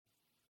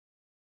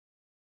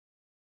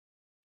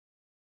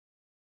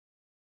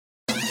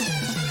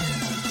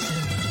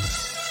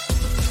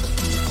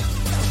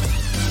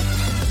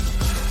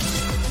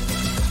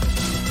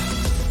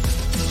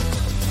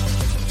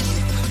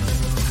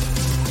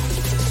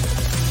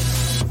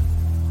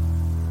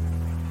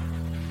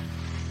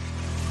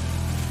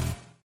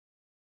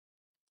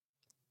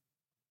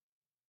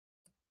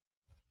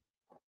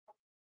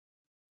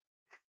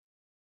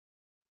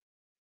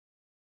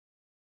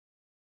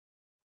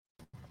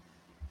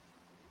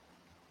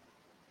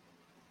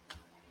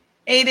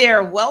Hey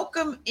there,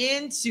 welcome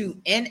into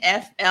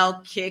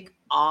NFL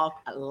Kickoff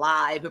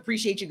Live.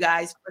 Appreciate you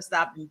guys for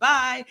stopping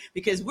by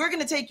because we're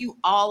going to take you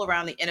all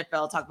around the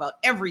NFL, talk about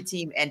every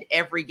team and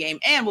every game,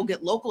 and we'll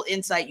get local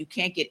insight you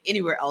can't get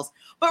anywhere else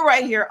but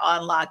right here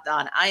on Locked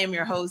On. I am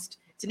your host,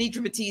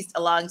 Tanitra Batiste.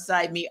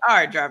 Alongside me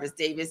are Jarvis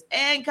Davis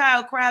and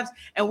Kyle Krabs,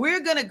 and we're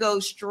going to go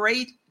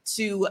straight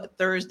to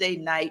Thursday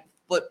night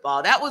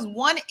football. That was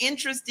one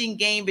interesting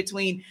game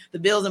between the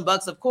Bills and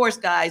Bucks. Of course,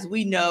 guys,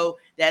 we know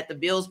that the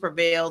Bills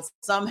prevailed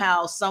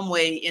somehow, some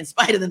way, in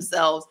spite of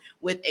themselves,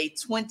 with a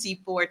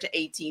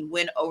 24-18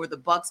 win over the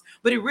Bucks.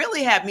 But it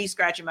really had me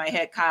scratching my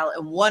head, Kyle,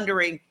 and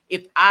wondering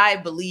if I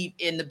believe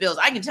in the Bills.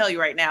 I can tell you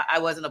right now, I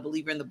wasn't a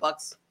believer in the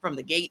Bucks from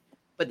the gate.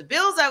 But the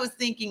Bills, I was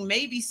thinking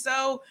maybe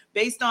so,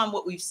 based on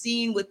what we've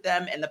seen with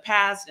them in the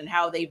past and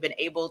how they've been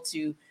able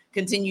to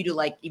continue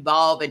to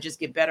evolve and just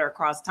get better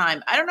across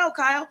time. I don't know,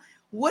 Kyle.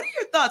 What are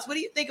your thoughts? What do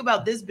you think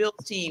about this Bills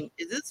team?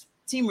 Is this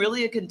team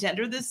really a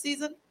contender this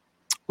season?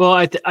 Well,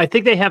 I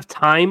think they have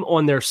time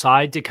on their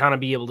side to kind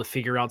of be able to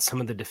figure out some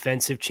of the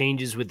defensive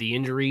changes with the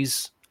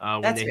injuries.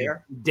 That's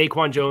fair.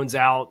 Daquan Jones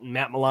out, and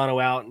Matt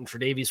Milano out, and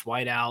Tre'Davious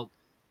White out.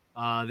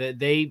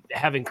 They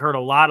have incurred a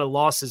lot of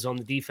losses on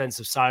the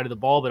defensive side of the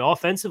ball, but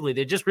offensively,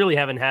 they just really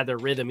haven't had their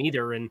rhythm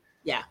either. And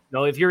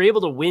if you're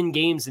able to win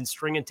games and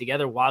string it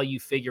together while you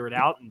figure it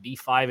out and be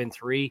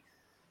 5-3,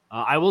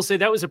 I will say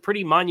that was a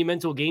pretty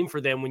monumental game for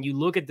them when you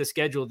look at the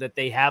schedule that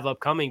they have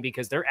upcoming,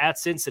 because they're at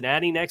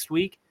Cincinnati next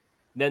week.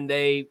 Then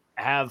they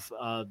have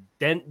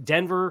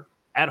Denver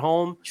at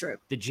home. True.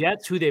 The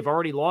Jets, who they've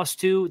already lost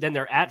to. Then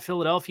they're at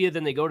Philadelphia.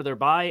 Then they go to their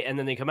bye, and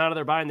then they come out of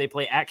their bye and they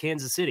play at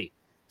Kansas City.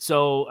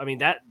 So, I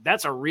mean,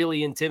 that's a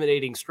really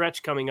intimidating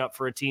stretch coming up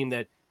for a team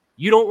that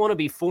you don't want to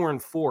be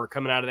 4-4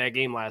 coming out of that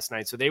game last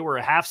night. So they were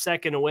a half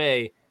second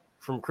away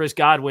from Chris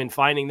Godwin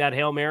finding that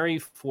Hail Mary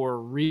for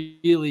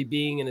really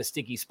being in a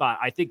sticky spot.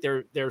 I think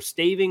they're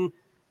staving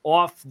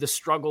off the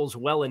struggles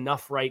well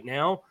enough right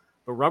now,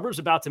 but rubber's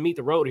about to meet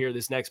the road here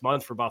this next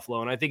month for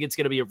Buffalo, and I think it's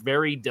going to be a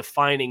very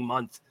defining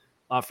month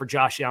for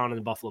Josh Allen and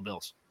the Buffalo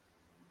Bills.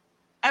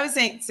 I would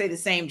say the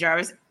same,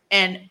 Jarvis.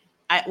 And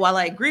while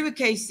I agree with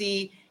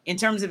KC in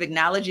terms of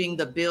acknowledging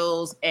the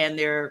Bills and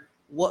their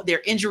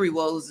injury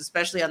woes,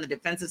 especially on the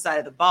defensive side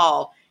of the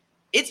ball,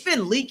 it's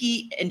been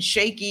leaky and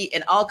shaky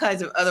and all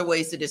kinds of other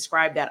ways to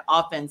describe that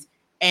offense.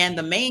 And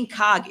the main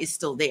cog is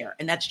still there,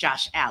 and that's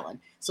Josh Allen.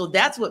 So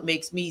that's what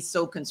makes me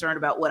so concerned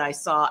about what I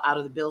saw out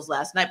of the Bills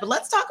last night. But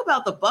let's talk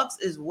about the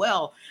Bucs as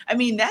well. I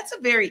mean, that's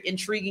a very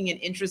intriguing and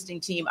interesting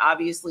team.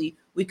 Obviously,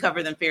 we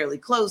cover them fairly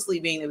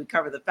closely, being that we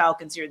cover the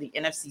Falcons here in the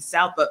NFC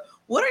South. But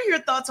what are your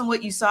thoughts on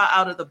what you saw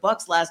out of the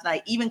Bucs last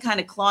night, even kind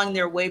of clawing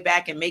their way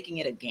back and making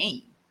it a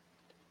game?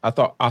 I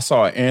thought I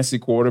saw an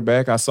antsy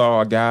quarterback. I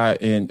saw a guy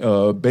in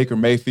Baker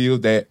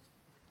Mayfield that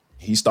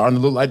he's starting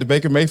to look like the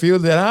Baker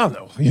Mayfield that I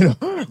know,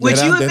 Which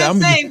you have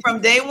been saying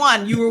from day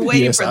one. You were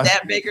waiting for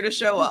that Baker to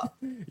show up.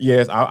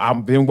 Yes,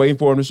 I've been waiting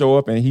for him to show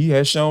up, and he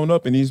has shown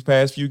up in these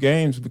past few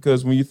games,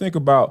 because when you think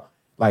about,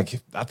 I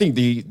think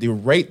the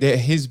rate that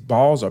his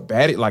balls are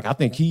batted, I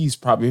think he's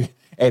probably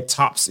at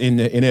tops in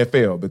the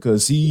NFL,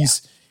 because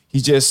he's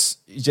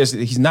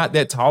not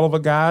that tall of a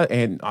guy,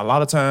 and a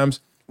lot of times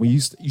when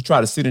you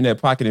try to sit in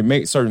that pocket and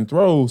make certain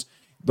throws,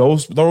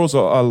 those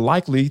are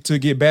likely to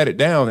get batted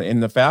down.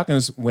 And the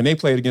Falcons, when they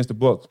played against the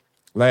Bucs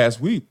last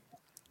week,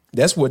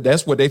 that's what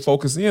they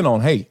focus in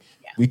on. Hey,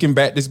 we can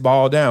bat this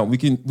ball down. We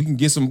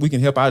can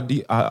help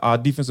our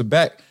defensive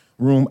back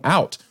room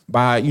out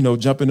by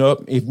jumping up.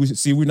 If we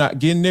see we're not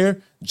getting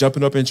there,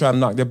 jumping up and trying to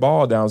knock that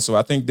ball down. So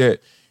I think that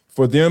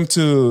for them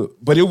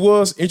but it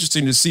was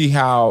interesting to see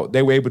how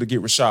they were able to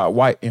get Rachaad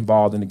White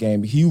involved in the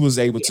game.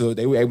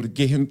 They were able to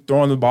get him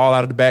throwing the ball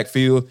out of the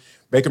backfield.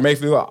 Baker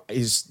Mayfield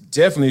is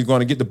definitely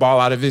going to get the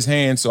ball out of his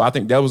hands. So I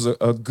think that was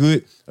a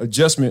good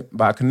adjustment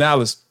by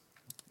Canales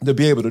to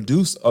be able to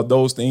do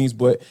those things.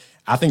 But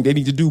I think they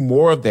need to do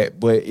more of that.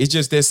 But it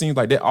seems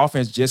like that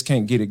offense just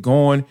can't get it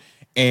going.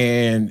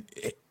 And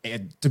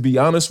to be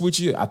honest with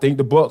you, I think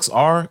the Bucs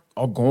are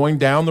going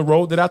down the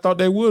road that I thought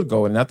they would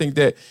go. And I think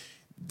that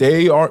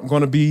they aren't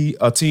going to be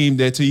a team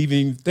that to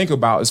even think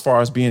about as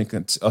far as being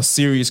a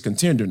serious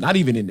contender, not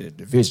even in the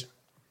division.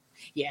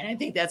 Yeah, and I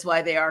think that's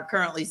why they are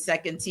currently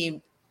second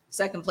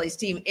place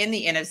team in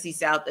the NFC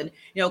South. And,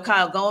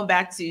 Kyle, going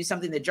back to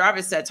something that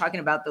Jarvis said, talking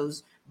about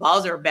those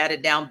balls that are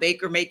batted down,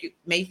 Baker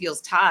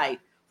Mayfield's tied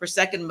for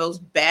second most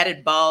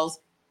batted balls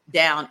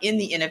down in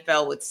the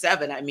NFL with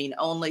 7. I mean,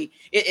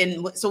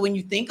 so when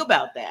you think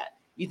about that,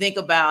 you think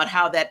about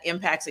how that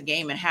impacts a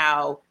game and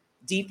how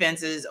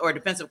defenses or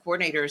defensive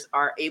coordinators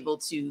are able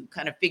to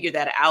kind of figure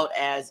that out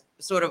as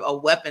sort of a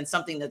weapon,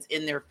 something that's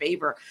in their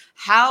favor.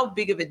 How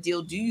big of a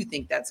deal do you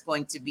think that's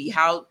going to be?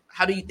 How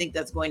do you think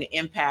that's going to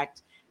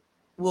impact,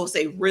 we'll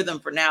say rhythm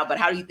for now, but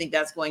how do you think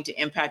that's going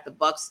to impact the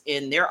Bucs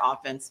in their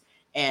offense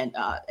and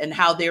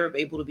how they're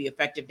able to be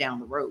effective down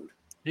the road?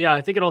 Yeah,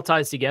 I think it all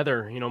ties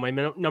together. My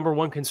number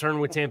one concern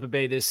with Tampa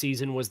Bay this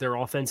season was their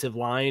offensive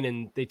line,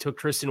 and they took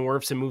Tristan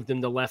Wirfs and moved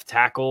him to left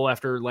tackle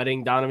after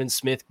letting Donovan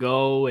Smith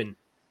go. And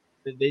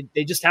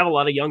They just have a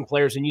lot of young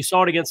players, and you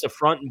saw it against a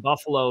front in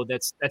Buffalo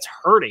that's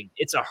hurting.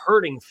 It's a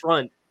hurting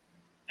front,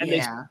 and they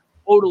Yeah.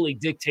 totally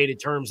dictated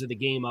terms of the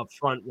game up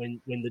front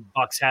when the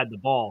Bucs had the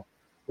ball,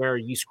 where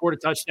you scored a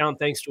touchdown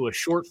thanks to a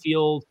short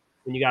field,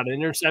 when you got an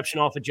interception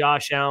off of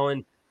Josh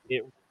Allen.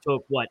 It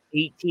took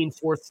 18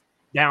 fourth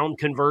down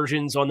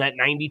conversions on that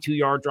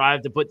 92-yard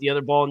drive to put the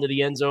other ball into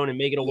the end zone and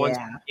make it a one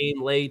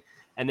game late,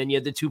 and then you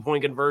had the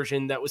 2-point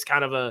conversion that was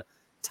kind of a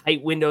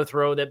tight window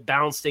throw that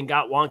bounced and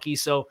got wonky.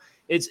 So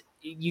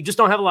you just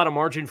don't have a lot of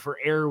margin for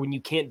error when you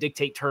can't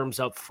dictate terms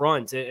up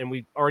front. And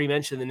we've already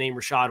mentioned the name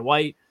Rachaad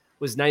White.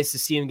 Was nice to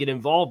see him get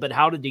involved, but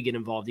how did he get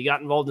involved? He got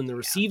involved in the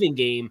receiving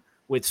game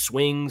with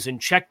swings and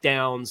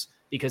checkdowns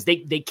because they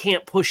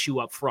can't push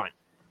you up front.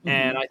 Mm-hmm.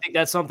 And I think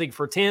that's something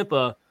for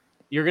Tampa.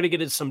 You're going to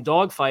get into some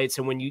dogfights,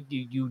 and when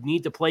you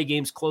need to play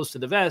games close to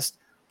the vest,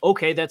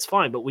 okay, that's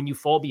fine. But when you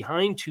fall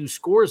behind 2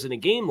 scores in a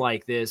game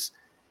like this,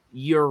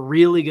 you're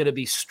really going to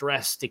be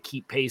stressed to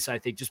keep pace, I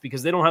think, just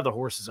because they don't have the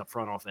horses up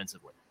front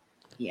offensively.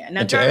 Yeah.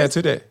 Now, and to add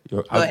to that,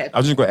 I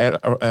was just going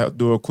to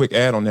do a quick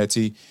add on that,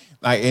 T.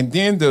 And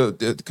then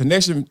the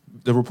connection,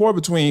 the rapport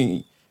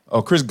between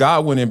Chris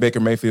Godwin and Baker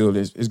Mayfield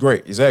is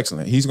great. It's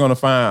excellent. He's going to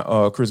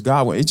find Chris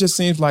Godwin. It just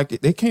seems like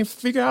they can't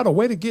figure out a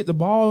way to get the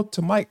ball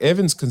to Mike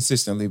Evans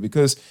consistently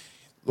because,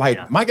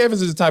 Mike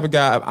Evans is the type of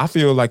guy I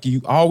feel like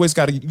you always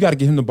got to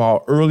get him the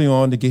ball early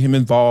on to get him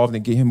involved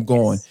and get him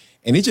going. Yes.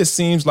 And it just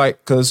seems like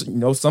because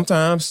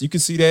sometimes you can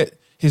see that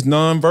his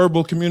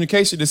nonverbal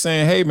communication is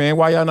saying, "Hey man,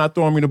 why y'all not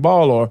throwing me the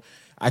ball?" Or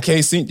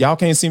y'all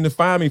can't seem to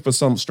find me for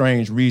some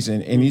strange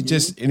reason. And it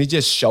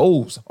just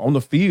shows on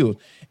the field.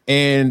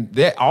 And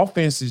that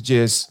offense is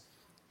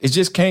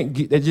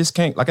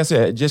like I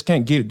said, it just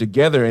can't get it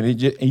together.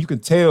 And you can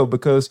tell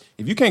because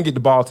if you can't get the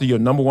ball to your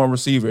number one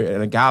receiver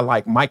and a guy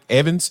like Mike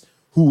Evans,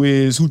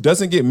 who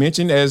doesn't get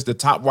mentioned as the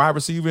top wide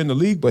receiver in the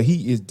league, but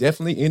he is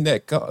definitely in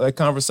that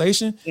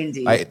conversation.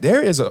 Indeed.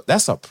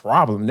 That's a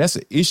problem. That's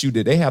an issue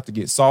that they have to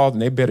get solved,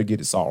 and they better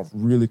get it solved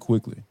really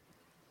quickly.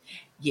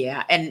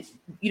 Yeah. And,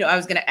 I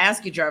was going to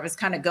ask you, Jarvis,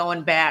 kind of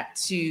going back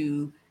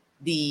to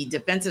the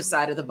defensive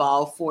side of the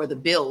ball for the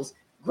Bills.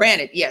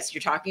 Granted, yes,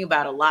 you're talking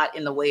about a lot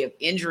in the way of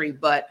injury,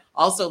 but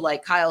also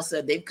like Kyle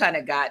said, they've kind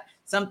of got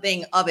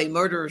something of a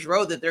murderer's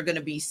row that they're going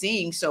to be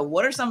seeing. So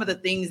what are some of the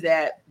things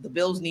that the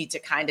Bills need to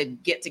kind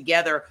of get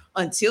together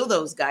until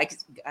those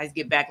guys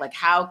get back? Like,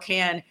 how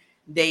can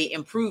they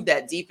improve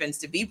that defense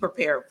to be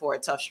prepared for a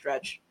tough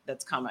stretch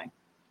that's coming?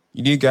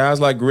 You need guys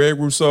like Greg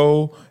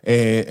Rousseau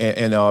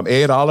and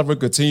Ed Oliver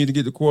continue to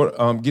get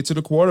to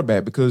the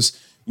quarterback because,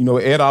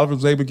 Ed Oliver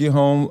was able to get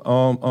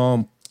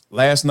home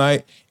last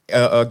night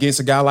against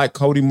a guy like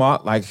Cody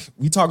Mott. Like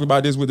we talked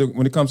about this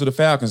when it comes to the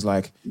Falcons,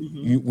 like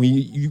when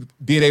you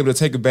being able to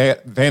take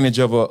advantage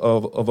of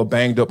a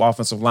banged up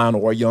offensive line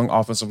or a young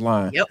offensive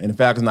line, and the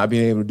Falcons not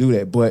being able to do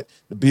that, but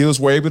the Bills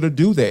were able to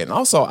do that. And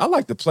also, I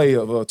like the play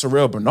of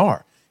Terrell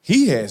Bernard.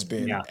 He has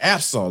been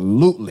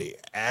absolutely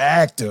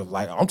active.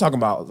 Like I'm talking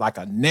about like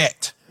a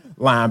net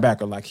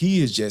linebacker. Like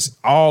he is just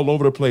all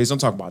over the place. I'm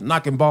talking about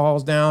knocking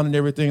balls down and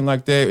everything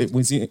like that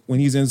when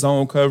he's in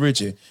zone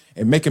coverage and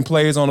making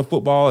plays on the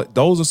football.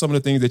 Those are some of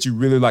the things that you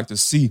really like to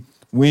see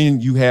when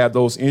you have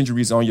those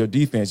injuries on your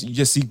defense. You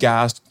just see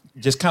guys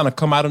just kind of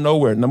come out of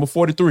nowhere. Number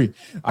 43.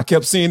 I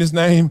kept seeing his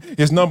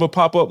number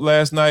pop up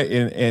last night,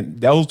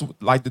 and those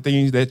like the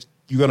things that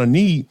you're going to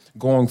need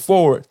going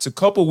forward to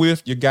couple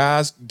with your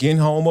guys getting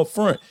home up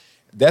front.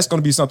 That's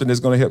going to be something that's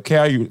going to help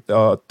carry you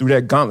through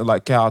that gauntlet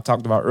like Kyle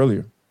talked about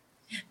earlier.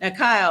 Now,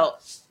 Kyle,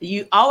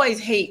 you always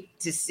hate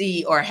to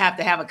see or have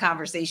to have a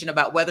conversation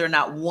about whether or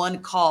not one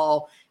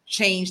call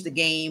changed the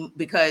game,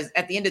 because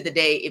at the end of the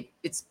day,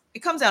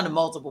 it comes down to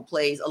multiple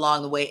plays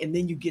along the way, and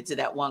then you get to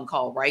that one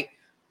call, right?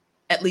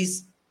 At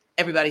least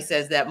everybody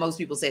says that. Most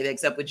people say that,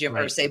 except with Jim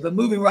Irsay. But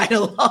moving right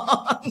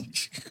along,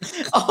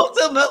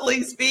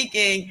 ultimately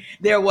speaking,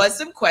 there was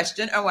some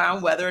question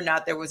around whether or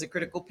not there was a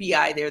critical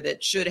PI there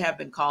that should have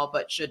been called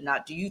but should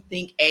not. Do you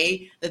think,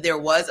 A, that there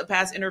was a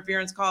pass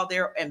interference call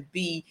there? And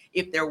B,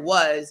 if there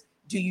was,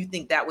 do you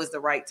think that was the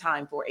right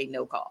time for a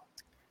no call?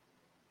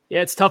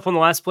 Yeah, it's tough on the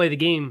last play of the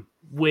game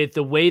with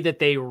the way that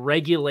they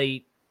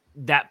regulate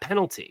that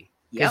penalty.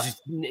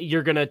 Because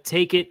you're going to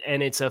take it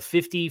and it's a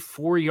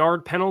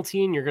 54-yard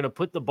penalty and you're going to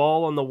put the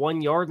ball on the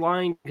 1-yard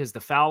line because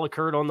the foul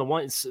occurred on the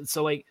one.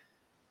 So like,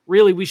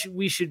 really,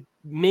 we should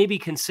maybe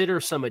consider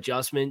some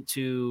adjustment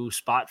to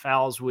spot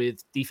fouls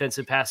with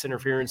defensive pass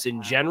interference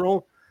in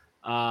general.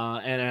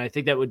 And I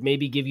think that would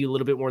maybe give you a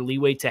little bit more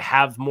leeway to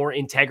have more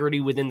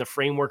integrity within the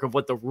framework of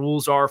what the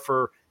rules are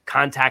for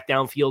contact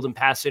downfield and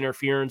pass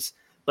interference,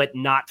 but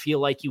not feel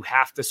like you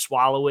have to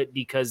swallow it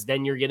because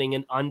then you're getting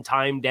an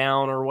untimed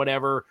down or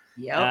whatever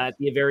at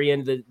the very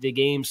end of the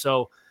game.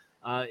 So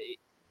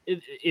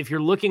if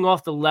you're looking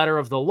off the letter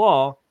of the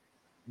law,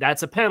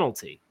 that's a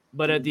penalty.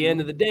 But at the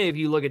end of the day, if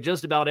you look at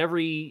just about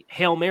every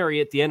Hail Mary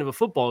at the end of a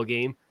football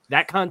game,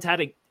 that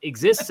contact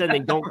exists and they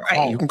don't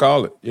call it. You can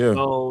call it, yeah.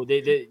 So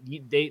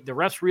the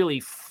refs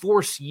really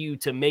force you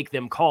to make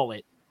them call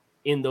it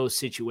in those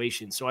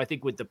situations. So I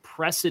think with the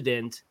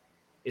precedent,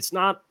 it's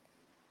not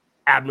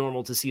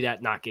abnormal to see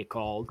that not get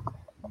called.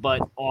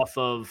 But off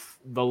of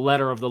the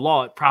letter of the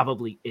law, it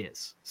probably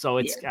is. So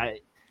it's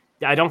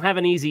I don't have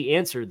an easy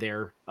answer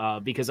there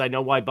because I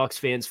know why Bucs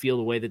fans feel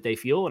the way that they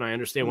feel, and I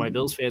understand why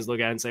Bills fans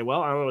look at it and say,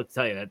 well, I don't know what to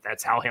tell you.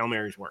 That's how Hail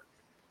Marys work.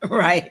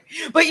 Right.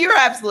 But you're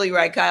absolutely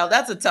right, Kyle.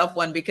 That's a tough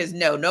one because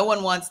no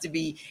one wants to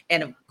be,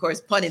 and of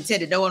course, pun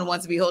intended, no one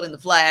wants to be holding the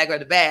flag or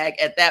the bag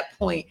at that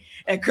point,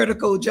 at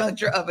critical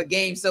juncture of a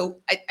game. So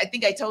I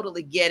think I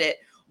totally get it.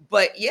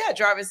 But yeah,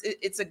 Jarvis,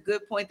 it's a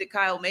good point that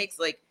Kyle makes.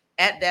 Like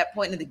at that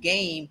point in the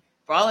game,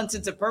 for all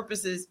intents and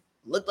purposes,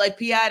 looked like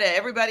PI to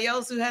everybody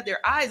else who had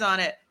their eyes on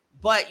it.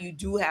 But you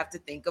do have to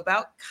think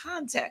about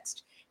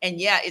context. And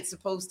yeah, it's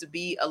supposed to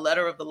be a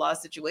letter of the law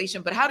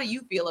situation. But how do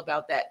you feel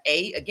about that?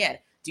 Again,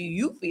 do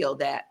you feel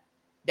that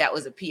that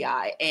was a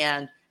PI?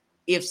 And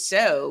if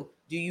so,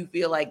 do you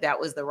feel like that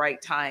was the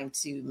right time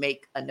to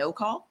make a no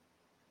call?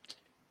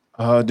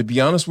 To be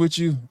honest with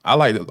you, I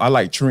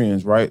like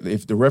trends, right?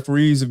 If the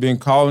referees have been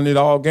calling it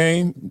all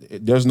game,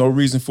 there's no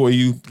reason for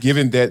you,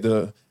 given that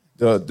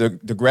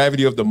the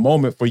gravity of the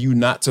moment, for you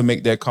not to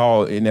make that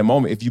call in that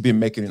moment if you've been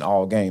making it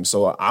all game.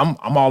 So I'm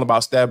all about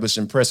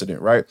establishing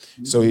precedent, right?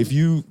 Mm-hmm. So if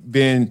you've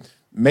been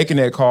making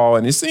that call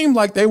and it seemed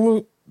like they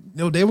were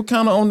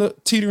kind of on the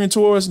teetering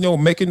towards,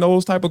 making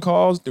those type of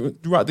calls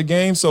throughout the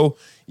game. So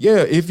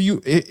yeah, if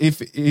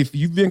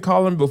you've been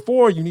calling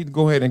before, you need to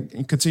go ahead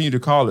and continue to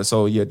call it.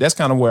 So yeah, that's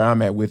kind of where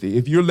I'm at with it.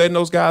 If you're letting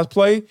those guys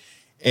play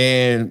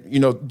and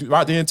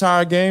throughout the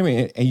entire game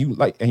and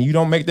you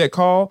don't make that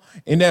call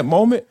in that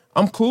moment,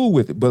 I'm cool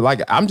with it.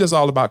 But I'm just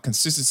all about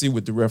consistency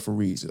with the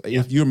referees. Yeah.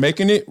 If you're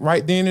making it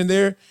right then and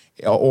there,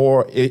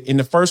 or in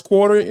the first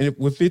quarter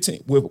with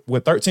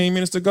 13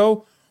 minutes to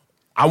go,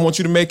 I want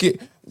you to make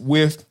it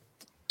with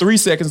 3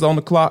 seconds on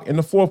the clock in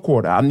the fourth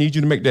quarter. I need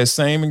you to make that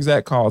same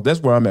exact call. That's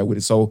where I'm at with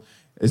it. So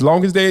as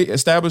long as they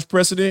establish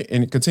precedent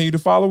and continue to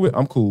follow it,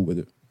 I'm cool with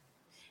it.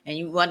 And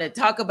you want to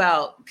talk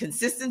about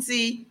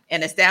consistency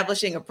and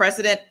establishing a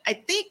precedent. I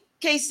think,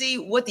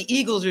 KC, what the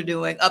Eagles are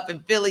doing up in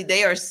Philly,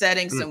 they are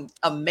setting some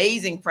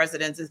amazing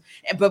precedences,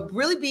 but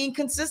really being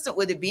consistent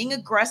with it, being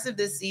aggressive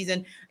this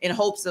season in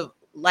hopes of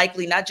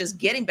likely not just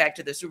getting back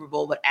to the Super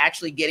Bowl, but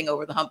actually getting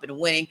over the hump and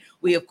winning.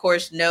 We, of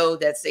course, know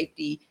that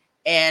safety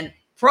and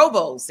Pro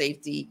Bowl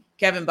safety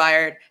Kevin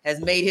Byard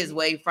has made his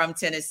way from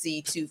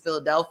Tennessee to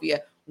Philadelphia.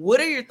 What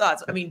are your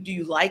thoughts? I mean, do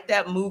you like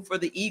that move for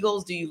the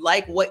Eagles? Do you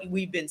like what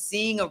we've been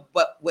seeing of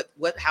what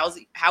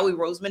Howie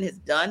Roseman has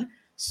done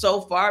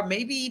so far?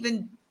 Maybe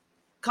even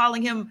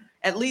calling him,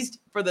 at least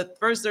for the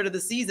first third of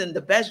the season,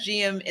 the best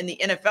GM in the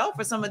NFL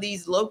for some of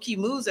these low-key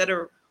moves that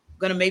are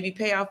going to maybe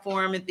pay off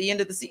for him at the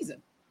end of the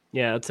season.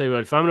 Yeah, I'll tell you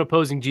what, if I'm an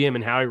opposing GM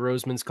and Howie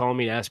Roseman's calling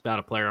me to ask about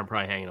a player, I'm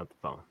probably hanging up the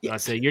phone. Yeah. I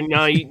say, you ain't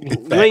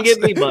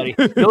getting me, buddy.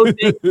 No,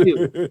 thank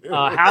you.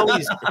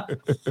 Howie's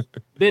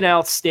been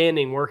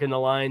outstanding working the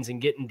lines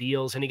and getting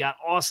deals, and he got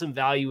awesome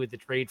value with the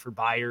trade for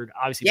Byard.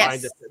 Obviously,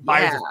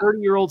 Byard's a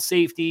 30-year-old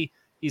safety.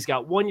 He's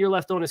got 1 year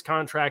left on his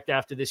contract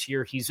after this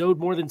year. He's owed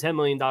more than $10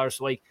 million.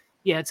 So,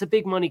 it's a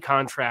big money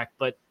contract,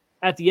 but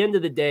at the end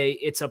of the day,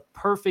 it's a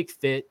perfect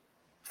fit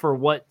for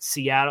what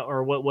Seattle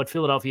or what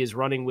Philadelphia is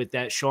running with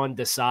that Sean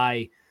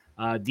Desai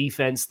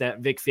defense, that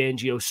Vic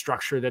Fangio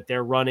structure that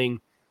they're running.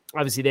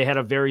 Obviously, they had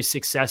a very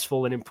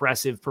successful and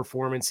impressive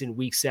performance in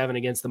Week 7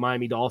 against the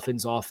Miami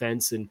Dolphins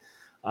offense, and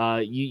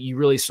you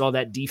really saw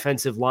that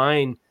defensive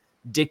line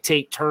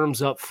dictate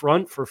terms up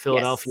front for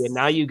Philadelphia. Yes.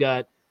 Now you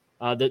got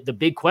the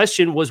big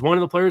question was one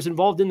of the players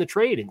involved in the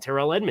trade, in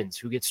Terrell Edmonds,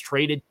 who gets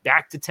traded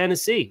back to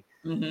Tennessee.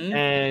 Mm-hmm.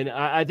 And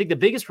I think the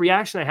biggest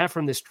reaction I have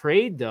from this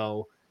trade,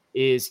 though,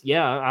 is,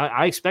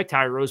 I expect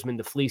Howie Roseman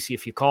to fleece you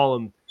if you call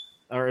him,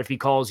 or if he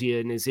calls you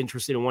and is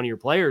interested in one of your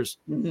players.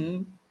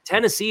 Mm-hmm.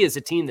 Tennessee is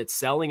a team that's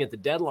selling at the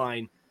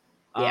deadline.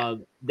 I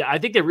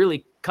think they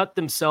really cut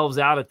themselves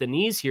out at the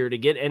knees here to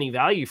get any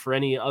value for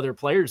any other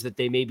players that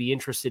they may be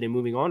interested in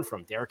moving on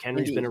from. Derrick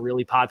Henry's been a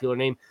really popular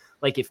name.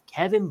 Like, if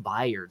Kevin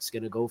Byard's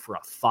going to go for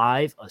a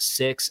 5, a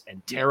 6,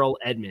 and Terrell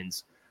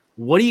Edmonds,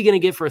 what are you going to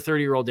get for a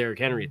 30-year-old Derrick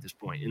Henry at this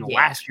point? In the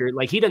last year,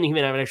 he doesn't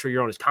even have an extra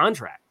year on his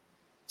contract.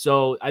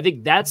 So I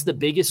think that's the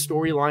biggest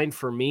storyline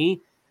for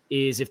me,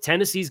 is if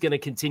Tennessee's going to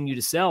continue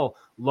to sell,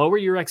 lower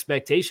your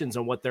expectations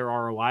on what their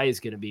ROI is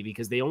going to be,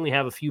 because they only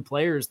have a few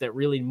players that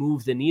really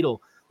move the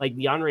needle. Like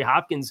DeAndre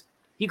Hopkins,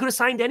 he could have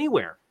signed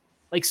anywhere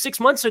 6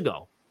 months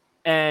ago.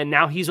 And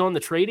now he's on the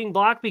trading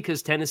block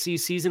because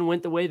Tennessee's season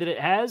went the way that it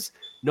has.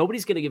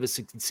 Nobody's going to give a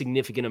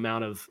significant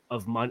amount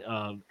of money,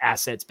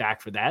 assets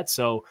back for that.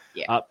 So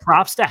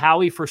props to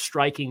Howie for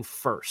striking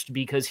first,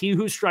 because he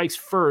who strikes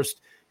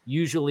first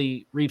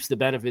usually reaps the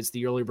benefits.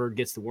 The early bird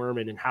gets the worm,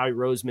 and Howie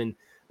Roseman,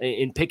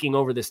 in picking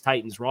over this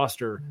Titans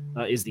roster,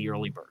 is the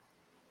early bird.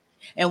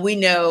 And we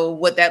know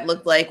what that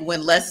looked like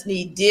when Les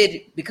Snead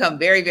did become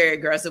very, very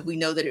aggressive. We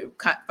know that it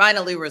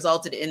finally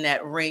resulted in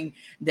that ring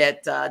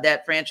that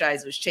that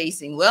franchise was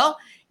chasing. Well,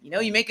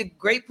 you make a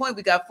great point.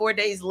 We got 4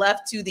 days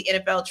left to the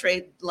NFL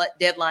trade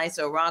deadline.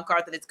 So, Ron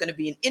Carthen, it's going to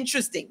be an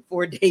interesting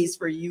 4 days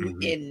for you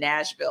in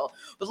Nashville.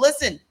 But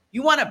listen,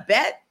 you want to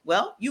bet?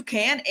 Well, you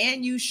can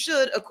and you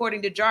should,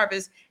 according to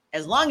Jarvis.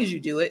 as long as you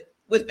do it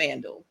with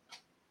FanDuel.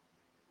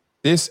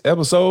 This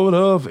episode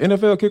of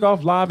NFL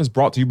Kickoff Live is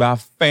brought to you by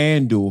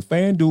FanDuel.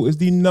 FanDuel is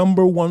the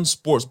 #1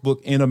 sports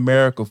book in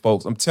America,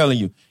 folks. I'm telling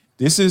you,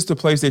 this is the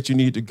place that you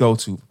need to go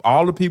to.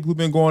 All the people who've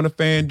been going to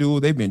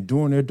FanDuel, they've been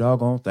doing their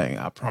doggone thing.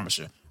 I promise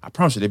you.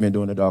 They've been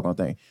doing their doggone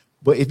thing.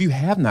 But if you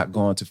have not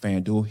gone to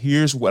FanDuel,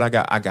 here's what I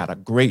got. I got a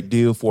great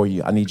deal for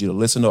you. I need you to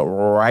listen up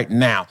right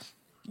now.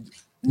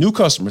 New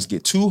customers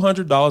get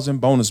 $200 in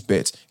bonus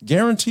bets,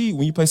 guaranteed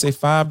when you place a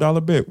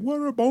 $5 bet.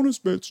 What are bonus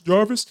bets,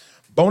 Jarvis?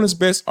 Bonus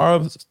bets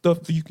are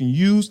stuff that you can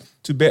use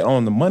to bet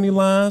on the money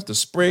lines, the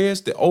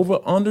spreads, the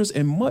over-unders,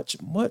 and much,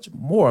 much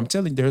more. I'm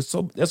telling you,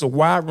 there's a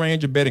wide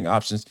range of betting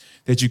options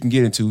that you can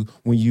get into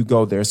when you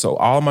go there. So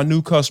all my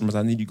new customers,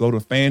 I need you to go to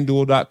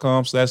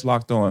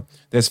FanDuel.com/lockedon.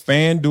 That's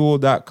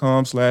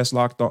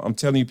FanDuel.com/lockedon. I'm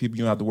telling you, people,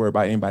 you don't have to worry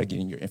about anybody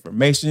getting your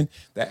information.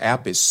 The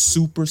app is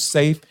super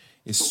safe.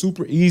 It's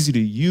super easy to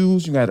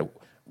use. You got to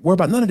worry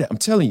about none of that. I'm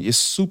telling you, it's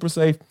super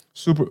safe,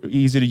 super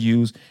easy to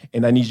use.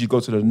 And I need you to go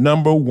to the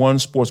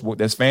 #1 sportsbook.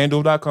 That's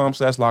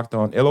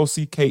FanDuel.com/lockedon,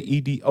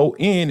 LOCKEDON,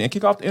 and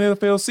kick off the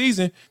NFL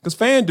season because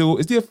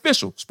FanDuel is the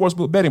official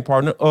sportsbook betting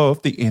partner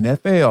of the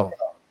NFL.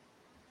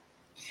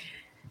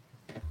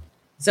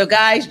 So,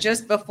 guys,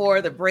 just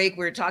before the break,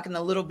 we were talking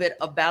a little bit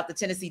about the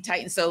Tennessee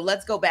Titans. So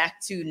let's go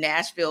back to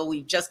Nashville.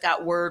 We just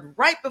got word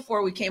right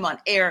before we came on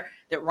air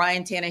that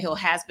Ryan Tannehill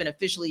has been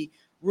officially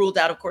ruled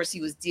out. Of course,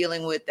 he was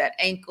dealing with that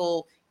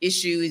ankle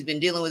issue. He's been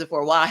dealing with it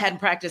for a while. Hadn't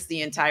practiced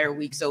the entire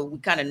week, so we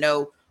kind of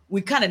knew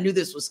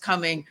this was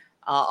coming.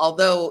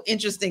 Although,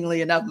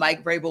 interestingly enough,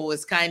 Mike Vrabel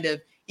was kind of,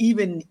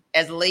 even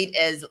as late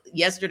as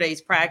yesterday's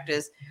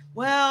practice,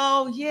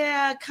 well,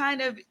 yeah,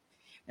 kind of.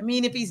 I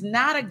mean, if he's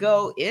not a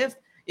go, if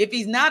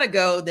he's not a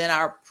go, then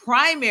our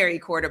primary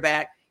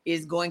quarterback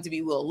is going to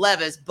be Will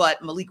Levis,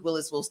 but Malik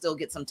Willis will still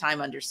get some time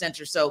under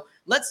center. So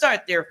let's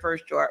start there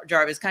first,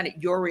 Jarvis, kind of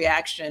your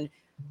reaction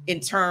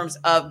in terms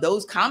of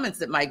those comments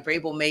that Mike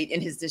Vrabel made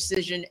in his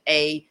decision,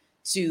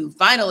 to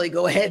finally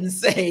go ahead and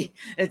say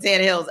that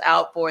Tannehill's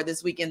out for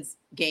this weekend's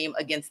game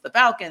against the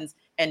Falcons,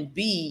 and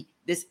B,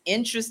 this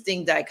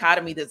interesting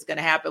dichotomy that's going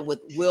to happen with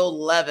Will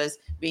Levis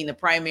being the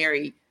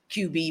primary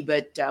QB,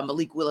 but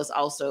Malik Willis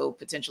also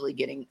potentially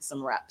getting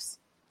some reps.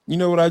 You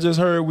know what I just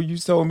heard when you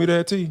told me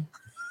that, T?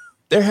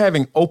 They're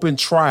having open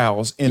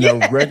trials in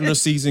a regular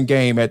season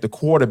game at the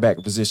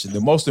quarterback position,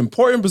 the most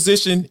important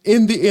position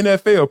in the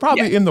NFL,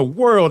 probably in the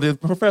world in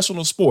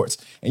professional sports.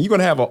 And you're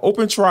going to have an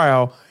open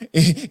trial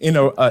in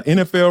a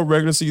NFL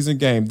regular season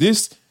game.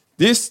 This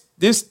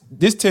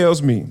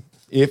tells me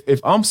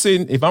if I'm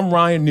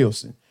Ryan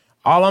Nielsen,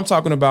 all I'm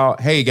talking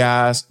about, hey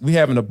guys, we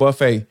having a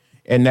buffet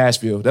in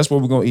Nashville. That's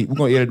what we're going to eat. We're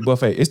going to eat at the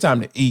buffet. It's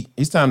time to eat.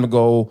 It's time to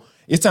go.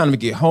 It's time to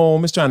get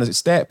home. It's trying to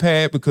stat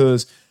pad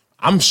because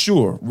I'm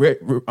sure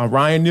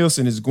Ryan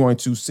Nielsen is going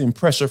to send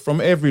pressure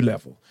from every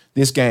level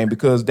this game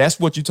because that's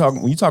what you're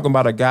talking when you're talking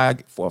about a guy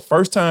for a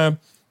first time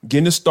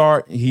getting a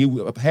start. He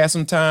had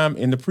some time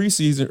in the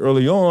preseason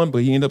early on,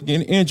 but he ended up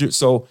getting injured.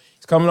 So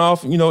he's coming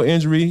off,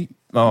 injury.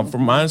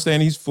 From my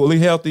understanding, he's fully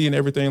healthy and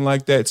everything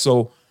like that.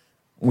 So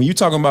when you're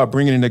talking about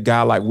bringing in a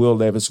guy like Will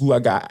Levis, who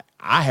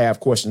I have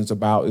questions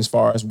about as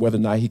far as whether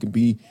or not he can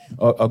be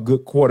a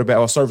good quarterback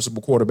or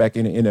serviceable quarterback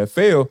in the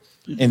NFL.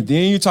 And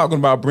then you're talking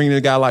about bringing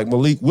a guy like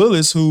Malik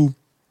Willis, who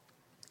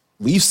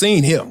we've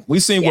seen him.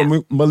 We've seen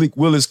what Malik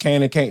Willis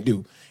can and can't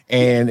do.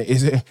 And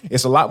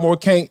it's a lot more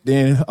can't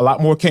than a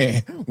lot more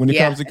can when it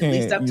comes to can. At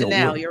least up to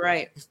now, you're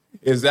right.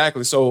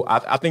 Exactly. So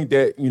I think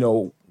that,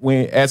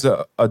 when as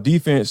a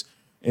defense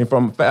and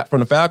from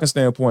the Falcons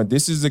standpoint,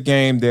 this is a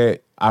game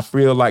that I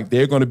feel like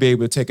they're going to be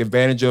able to take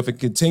advantage of and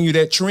continue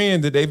that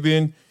trend that they've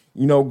been,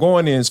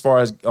 going in as far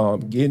as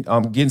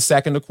getting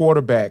sacking the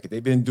quarterback.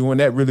 They've been doing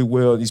that really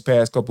well these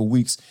past couple of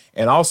weeks,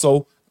 and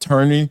also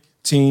turning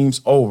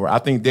teams over. I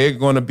think they're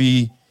going to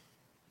be,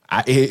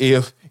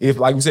 if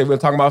like we said, we're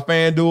talking about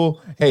FanDuel.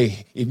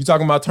 Hey, if you're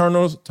talking about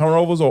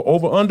turnovers or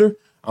over under,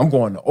 I'm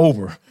going to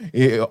over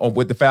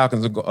with the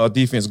Falcons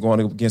defense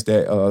going against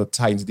that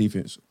Titans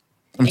defense.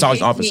 I'm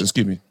talking offense.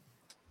 Excuse me.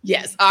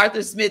 Yes,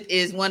 Arthur Smith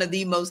is one of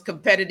the most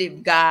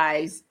competitive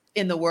guys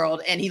in the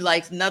world, and he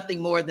likes nothing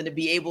more than to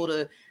be able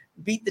to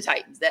beat the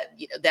Titans.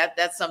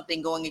 That's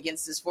something going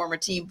against his former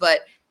team.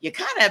 But you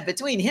kind of,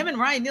 between him and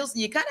Ryan Nielsen,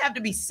 you kind of have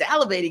to be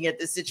salivating at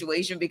this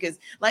situation because,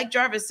 like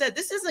Jarvis said,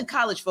 this isn't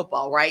college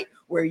football, right?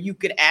 Where you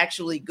could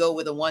actually go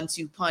with a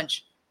 1-2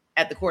 punch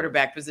at the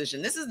quarterback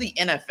position. This is the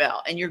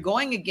NFL, and you're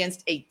going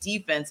against a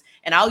defense.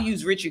 And I'll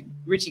use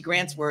Richie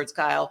Grant's words,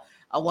 Kyle.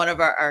 One of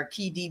our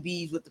key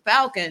DBs with the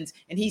Falcons,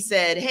 and he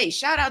said, hey,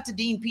 shout out to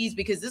Dean Pease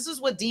because this is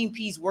what Dean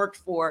Pease worked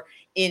for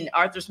in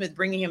Arthur Smith,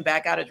 bringing him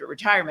back out of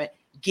retirement,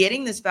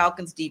 getting this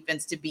Falcons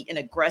defense to be an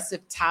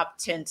aggressive top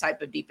 10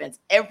 type of defense.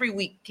 Every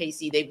week,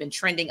 Casey, they've been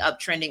trending up.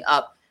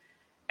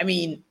 I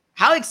mean,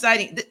 how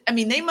exciting. I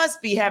mean, they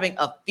must be having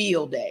a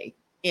field day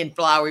in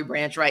Flowery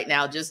Branch right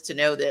now just to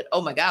know that,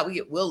 oh, my God, we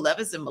get Will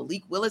Levis and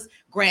Malik Willis.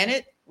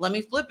 Granted, let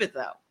me flip it,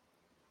 though.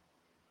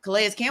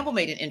 Calais Campbell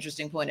made an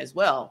interesting point as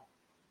well.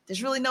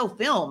 There's really no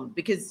film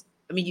because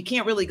I mean, you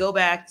can't really go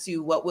back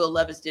to what Will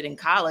Levis did in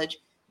college.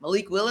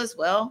 Malik Willis,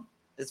 well,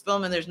 there's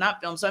film and there's not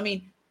film. So, I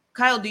mean,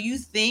 Kyle, do you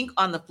think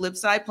on the flip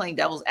side, playing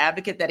devil's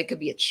advocate, that it could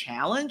be a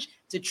challenge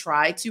to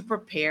try to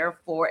prepare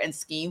for and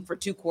scheme for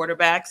two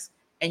quarterbacks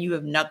and you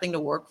have nothing to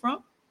work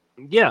from?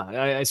 Yeah,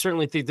 I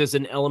certainly think there's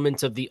an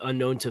element of the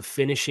unknown to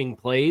finishing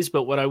plays.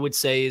 But what I would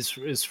say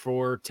is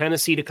for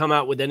Tennessee to come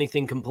out with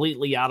anything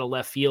completely out of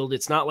left field,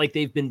 it's not like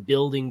they've been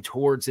building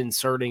towards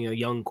inserting a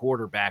young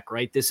quarterback,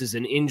 right? This is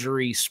an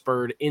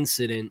injury-spurred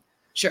incident.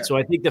 Sure. So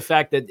I think the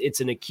fact that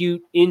it's an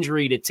acute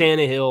injury to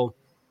Tannehill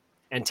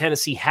and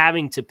Tennessee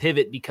having to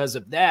pivot because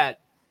of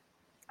that,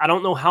 I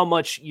don't know how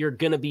much you're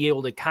going to be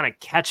able to kind of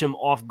catch them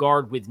off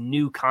guard with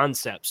new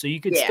concepts. So you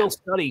could still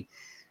study,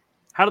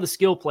 how do the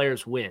skill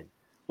players win?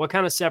 What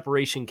kind of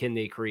separation can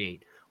they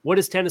create? What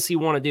does Tennessee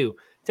want to do?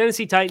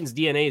 Tennessee Titans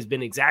DNA has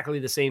been exactly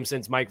the same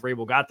since Mike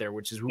Vrabel got there,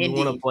 which is we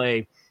want to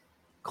play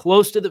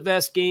close to the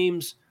vest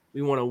games.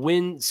 We want to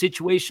win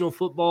situational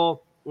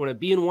football. We want to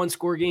be in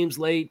one-score games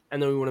late, and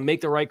then we want to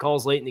make the right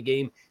calls late in the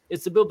game.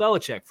 It's the Bill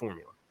Belichick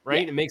formula,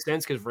 right? It makes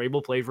sense because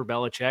Vrabel played for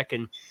Belichick,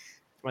 and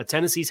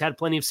Tennessee's had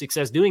plenty of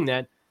success doing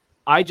that.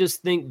 I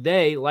just think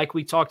they, like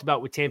we talked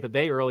about with Tampa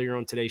Bay earlier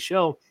on today's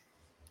show,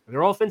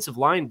 their offensive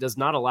line does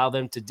not allow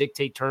them to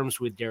dictate terms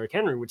with Derrick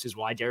Henry, which is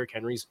why Derrick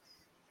Henry's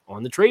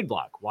on the trade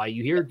block, why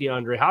you hear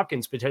DeAndre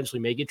Hopkins potentially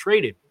may get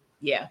traded.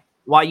 Yeah.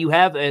 Why you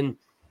have an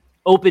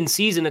open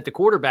season at the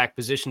quarterback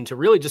position to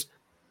really just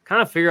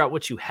kind of figure out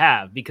what you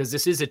have, because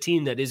this is a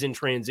team that is in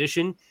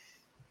transition.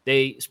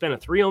 They spent a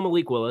 3 on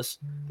Malik Willis.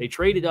 They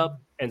traded up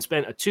and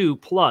spent a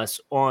 2+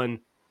 on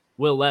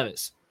Will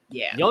Levis.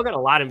 Yeah. Y'all got a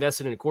lot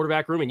invested in the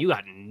quarterback room, and you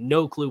got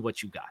no clue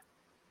what you got.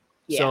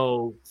 Yeah.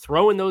 So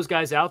throwing those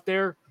guys out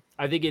there,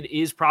 I think it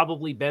is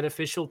probably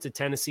beneficial to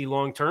Tennessee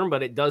long-term,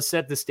 but it does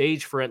set the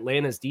stage for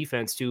Atlanta's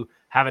defense to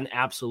have an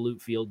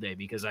absolute field day,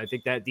 because I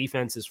think that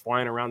defense is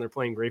flying around. They're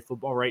playing great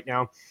football right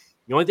now.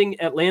 The only thing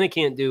Atlanta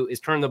can't do is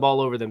turn the ball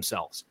over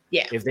themselves.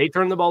 Yeah. If they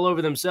turn the ball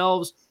over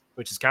themselves,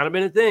 which has kind of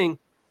been a thing,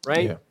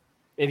 right? Yeah.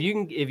 If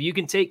you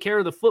can take care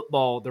of the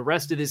football, the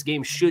rest of this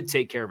game should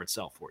take care of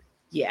itself for you.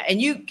 Yeah,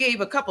 and you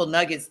gave a couple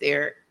nuggets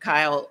there,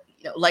 Kyle.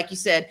 Like you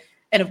said,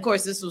 and of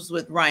course this was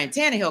with Ryan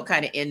Tannehill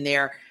kind of in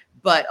there.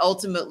 But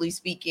ultimately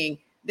speaking,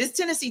 this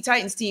Tennessee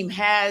Titans team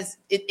has,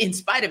 in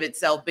spite of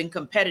itself, been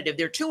competitive.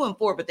 They're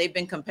 2-4, but they've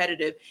been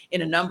competitive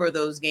in a number of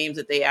those games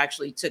that they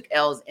actually took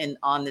L's in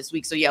on this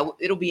week. So, yeah,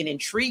 it'll be an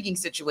intriguing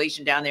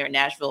situation down there in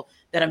Nashville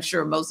that I'm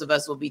sure most of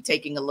us will be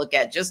taking a look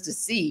at just to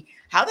see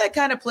how that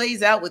kind of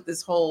plays out with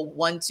this whole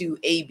 1-2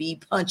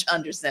 AB punch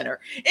under center.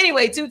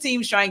 Anyway, two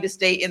teams trying to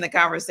stay in the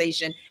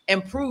conversation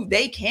and prove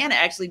they can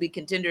actually be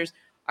contenders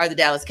are the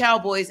Dallas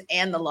Cowboys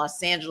and the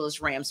Los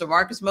Angeles Rams. So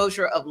Marcus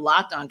Mosher of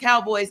Locked On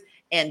Cowboys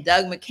and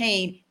Doug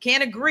McCain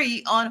can't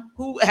agree on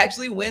who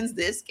actually wins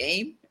this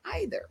game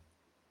either.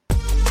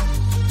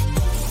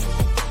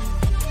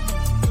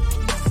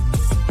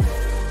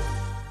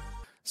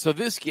 So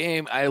this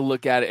game, I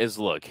look at it as,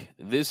 look,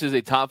 this is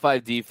a top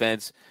 5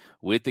 defense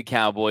with the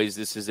Cowboys.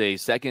 This is a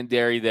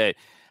secondary that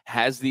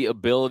has the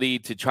ability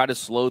to try to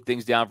slow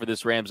things down for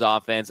this Rams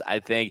offense. I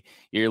think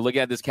you're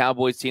looking at this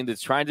Cowboys team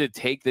that's trying to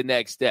take the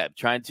next step,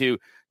 trying to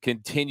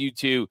continue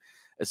to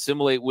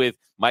assimilate with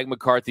Mike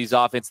McCarthy's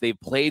offense. They've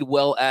played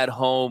well at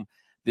home.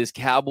 This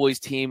Cowboys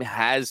team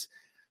has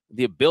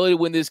the ability to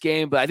win this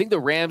game, but I think the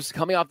Rams,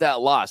 coming off that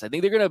loss, I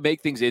think they're going to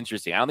make things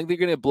interesting. I don't think they're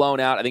going to get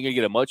blown out. I think you're going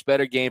to get a much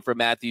better game from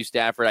Matthew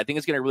Stafford. I think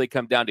it's going to really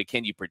come down to,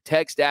 can you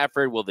protect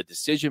Stafford? Will the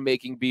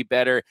decision-making be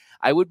better?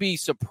 I would be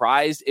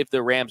surprised if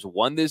the Rams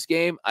won this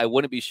game. I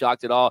wouldn't be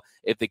shocked at all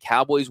if the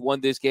Cowboys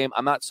won this game.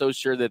 I'm not so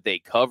sure that they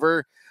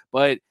cover,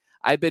 but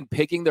I've been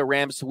picking the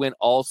Rams to win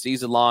all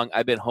season long.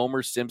 I've been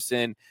Homer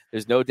Simpson.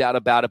 There's no doubt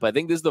about it, but I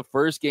think this is the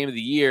first game of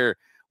the year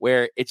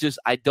where it's just,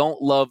 I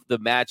don't love the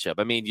matchup.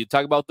 I mean, you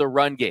talk about the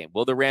run game.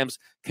 Will the Rams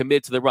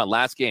commit to the run?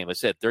 Last game, I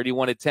said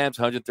 31 attempts,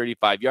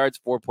 135 yards,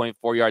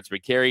 4.4 yards per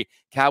carry.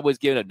 Cowboys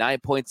giving up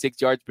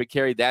 9.6 yards per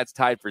carry. That's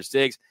tied for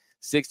 6.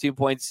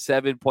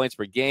 16.7 points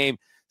per game,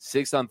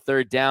 6 on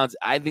third downs.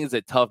 I think it's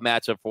a tough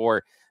matchup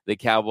for the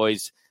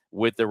Cowboys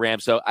with the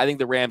Rams. So I think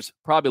the Rams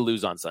probably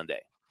lose on Sunday.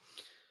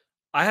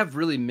 I have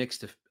really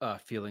mixed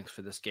feelings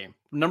for this game.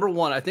 Number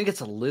one, I think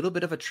it's a little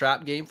bit of a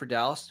trap game for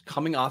Dallas,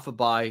 coming off a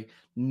bye,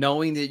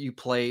 knowing that you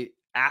play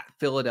at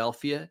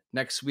Philadelphia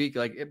next week.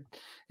 Like,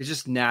 it's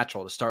just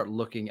natural to start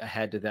looking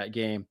ahead to that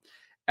game.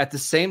 At the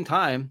same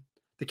time,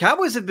 the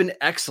Cowboys have been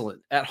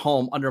excellent at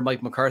home under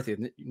Mike McCarthy.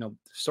 And,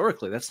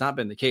 historically, that's not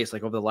been the case.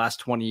 Like, over the last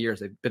 20 years,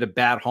 they've been a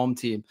bad home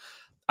team.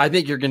 I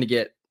think you're going to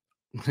get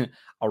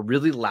a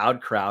really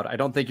loud crowd. I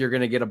don't think you're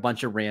going to get a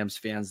bunch of Rams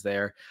fans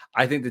there.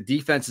 I think the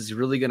defense is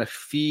really going to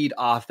feed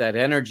off that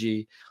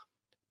energy,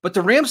 but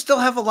the Rams still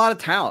have a lot of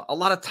talent, a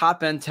lot of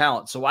top end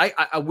talent. So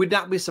I would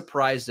not be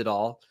surprised at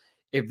all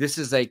if this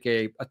is like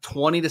a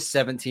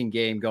 20-17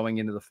 game going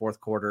into the fourth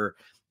quarter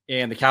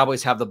and the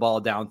Cowboys have the ball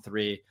down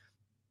 3,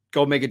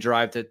 go make a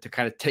drive to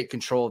kind of take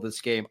control of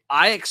this game.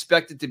 I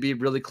expect it to be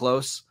really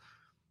close.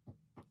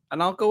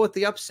 and I'll go with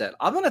the upset.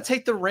 I'm going to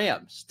take the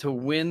Rams to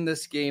win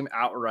this game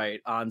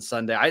outright on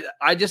Sunday.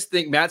 I just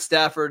think Matt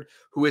Stafford,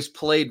 who has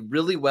played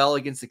really well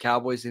against the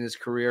Cowboys in his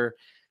career,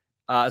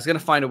 is going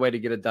to find a way to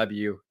get a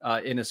W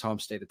in his home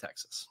state of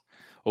Texas.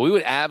 Well, we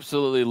would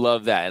absolutely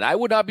love that. And I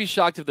would not be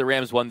shocked if the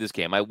Rams won this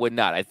game. I would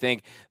not. I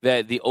think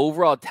that the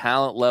overall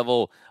talent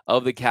level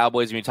of the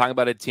Cowboys, when you're talking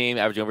about a team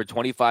averaging over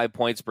 25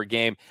 points per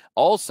game,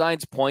 all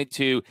signs point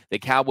to the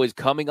Cowboys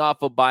coming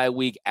off a bye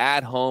week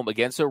at home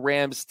against a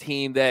Rams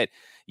team that,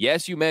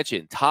 yes, you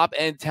mentioned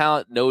top-end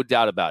talent, no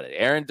doubt about it.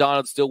 Aaron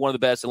Donald's still one of the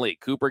best in the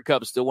league. Cooper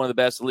Kupp's still one of the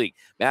best in the league.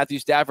 Matthew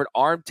Stafford,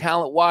 arm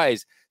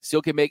talent-wise,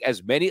 still can make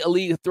as many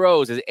elite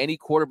throws as any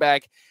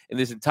quarterback in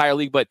this entire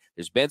league, but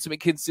there's been some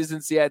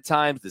inconsistency at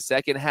times. The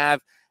second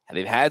half,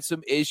 they've had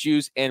some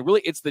issues, and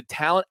really it's the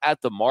talent at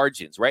the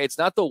margins, right? It's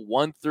not the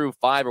 1 through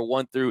 5 or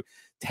 1 through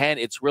 10.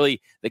 It's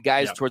really the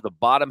guys towards the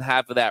bottom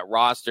half of that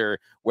roster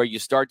where you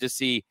start to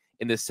see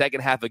in the second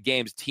half of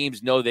games,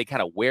 teams know they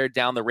kind of wear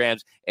down the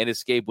Rams and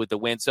escape with the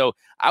win. So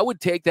I would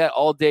take that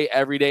all day,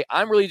 every day.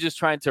 I'm really just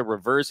trying to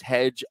reverse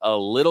hedge a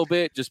little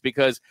bit just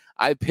because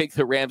I picked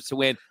the Rams to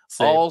win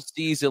all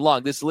season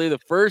long. This is literally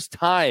the first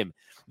time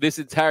this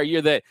entire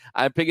year that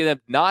I'm picking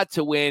them not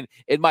to win.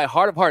 In my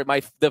heart of heart,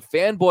 the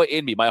fanboy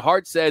in me, my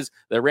heart says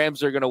the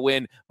Rams are going to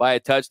win by a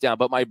touchdown,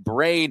 but my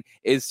brain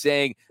is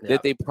saying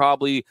that they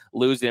probably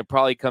lose, and it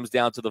probably comes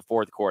down to the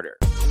fourth quarter.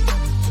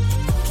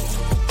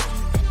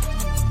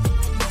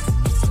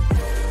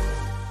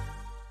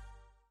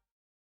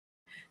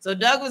 So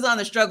Doug was on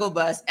the struggle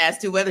bus as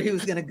to whether he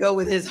was going to go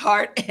with his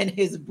heart and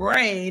his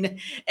brain.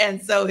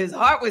 And so his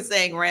heart was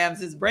saying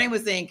Rams, his brain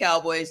was saying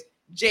Cowboys.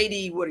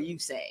 JD, what are you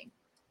saying?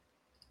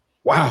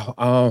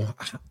 Wow.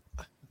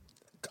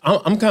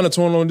 I'm kind of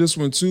torn on this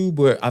one too,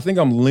 but I think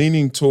I'm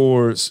leaning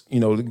towards,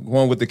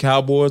 going with the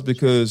Cowboys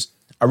because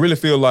I really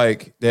feel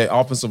like that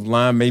offensive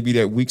line may be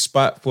that weak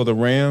spot for the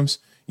Rams.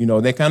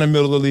 They're kind of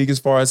middle of the league as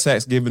far as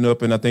sacks given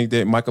up, and I think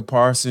that Micah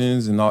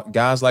Parsons and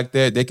guys like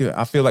that,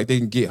 I feel like they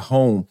can get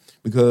home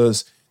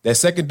because that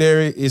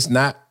secondary is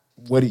not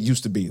what it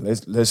used to be.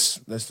 Let's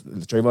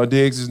Trayvon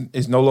Diggs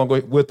is no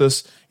longer with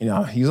us.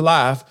 He's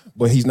alive,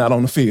 but he's not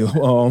on the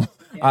field.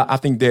 I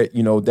think that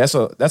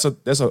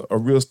that's a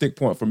real stick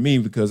point for me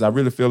because I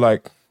really feel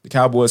like the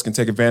Cowboys can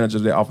take advantage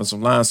of their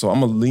offensive line. So I'm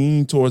gonna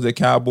lean towards the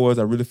Cowboys.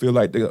 I really feel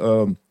like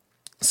the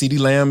CeeDee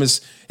Lamb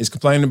is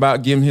complaining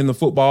about giving him the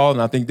football,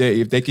 and I think that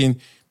if they can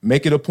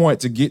make it a point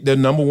to get their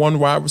number one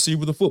wide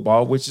receiver the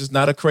football, which is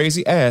not a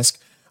crazy ask,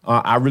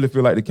 I really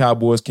feel like the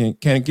Cowboys can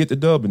get the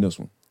dub in this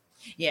one.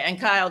 Yeah, and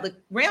Kyle, the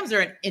Rams are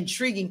an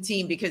intriguing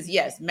team because,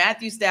 yes,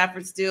 Matthew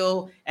Stafford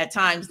still at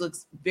times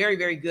looks very,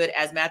 very good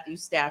as Matthew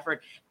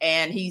Stafford,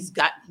 and he's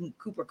got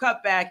Cooper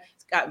Kupp back.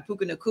 He's got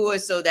Puka Nacua,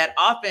 so that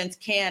offense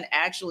can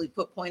actually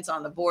put points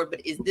on the board.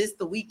 But is this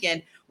the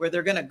weekend where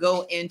they're going to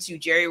go into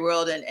Jerry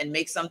World and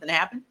make something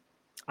happen?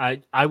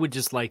 I would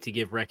just like to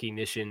give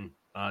recognition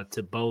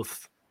to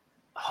both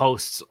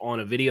hosts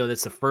on a video.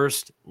 That's the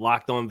first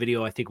Locked On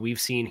video I think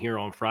we've seen here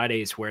on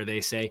Fridays where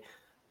they say,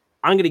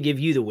 I'm going to give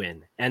you the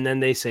win. And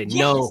then they say,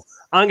 no,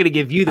 I'm going to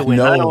give you the win.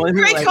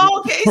 Great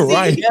call, Casey.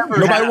 Right.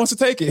 Nobody wants to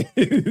take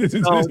it.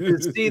 So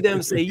to see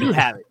them say, you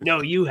have it.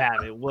 No, you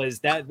have it. Was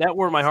that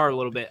warmed my heart a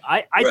little bit.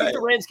 I think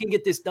the Rams can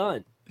get this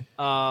done.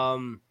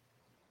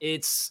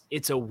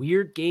 It's a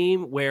weird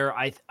game where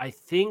I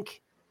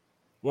think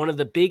one of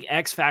the big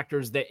X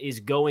factors that is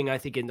going, I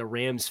think, in the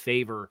Rams'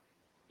 favor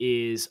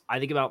is I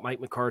think about Mike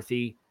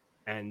McCarthy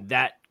and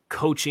that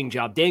coaching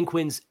job. Dan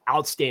Quinn's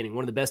outstanding,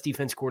 one of the best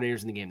defense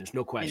coordinators in the game. There's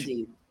no question.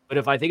 Indeed. But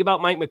if I think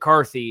about Mike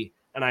McCarthy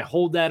and I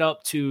hold that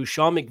up to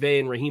Sean McVay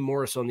and Raheem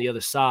Morris on the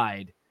other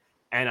side,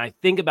 and I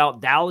think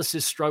about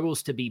Dallas's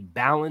struggles to be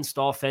balanced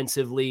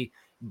offensively,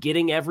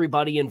 getting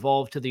everybody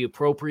involved to the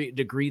appropriate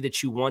degree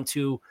that you want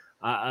to.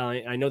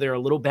 I know they're a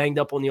little banged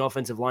up on the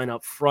offensive line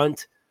up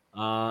front.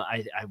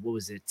 What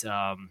was it?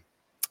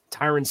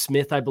 Tyron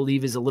Smith, I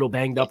believe, is a little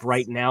banged up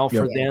right now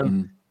for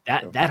them.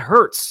 That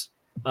hurts.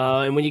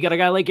 And when you got a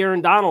guy like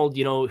Aaron Donald,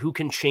 who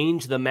can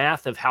change the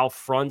math of how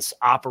fronts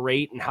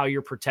operate and how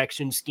your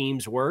protection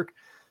schemes work,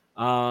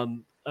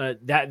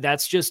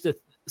 that's just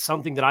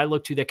something that I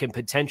look to that can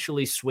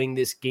potentially swing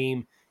this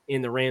game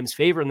in the Rams'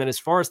 favor. And then as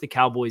far as the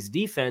Cowboys'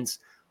 defense,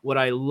 what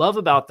I love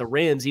about the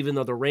Rams, even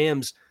though the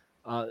Rams,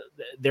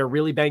 they're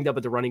really banged up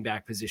at the running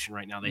back position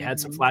right now. They had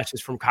some flashes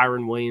from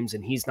Kyron Williams,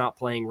 and he's not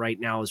playing right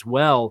now as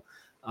well.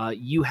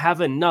 You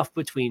have enough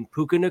between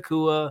Puka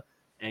Nacua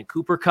and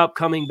Cooper Kupp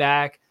coming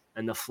back,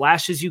 and the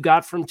flashes you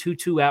got from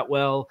Tutu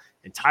Atwell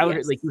and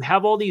Tyler, like you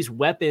have all these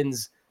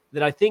weapons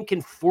that I think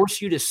can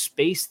force you to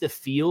space the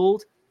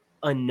field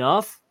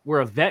enough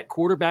where a vet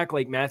quarterback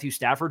like Matthew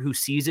Stafford, who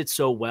sees it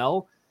so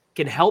well,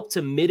 can help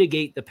to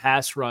mitigate the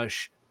pass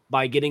rush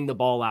by getting the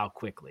ball out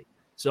quickly.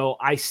 So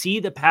I see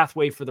the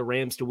pathway for the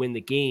Rams to win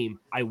the game.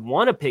 I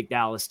want to pick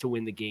Dallas to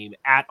win the game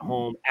at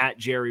home at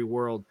Jerry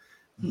World.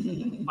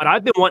 But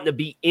I've been wanting to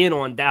be in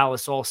on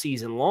Dallas all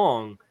season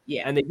long.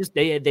 Yeah. And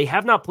they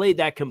have not played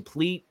that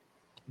complete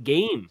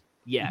game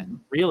yet,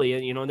 really.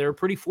 And, and they were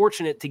pretty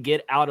fortunate to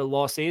get out of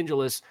Los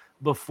Angeles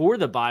before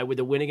the bye with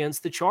a win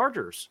against the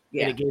Chargers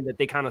in a game that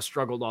they kind of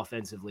struggled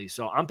offensively.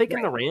 So I'm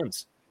picking the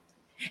Rams.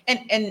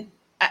 And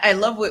I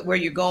love where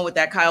you're going with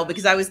that, Kyle,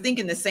 because I was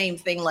thinking the same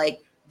thing. Like,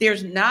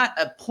 there's not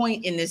a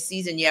point in this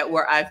season yet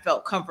where I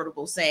felt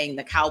comfortable saying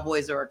the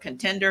Cowboys are a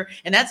contender.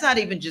 And that's not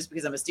even just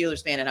because I'm a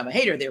Steelers fan and I'm a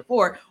hater,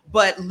 therefore,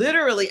 but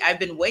literally I've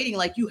been waiting.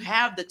 Like, you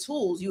have the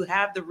tools, you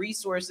have the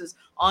resources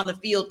on the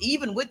field,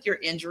 even with your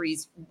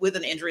injuries, with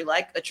an injury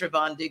like a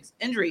Trevon Diggs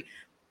injury,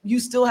 you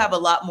still have a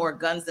lot more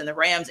guns than the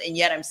Rams. And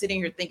yet I'm sitting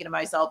here thinking to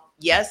myself,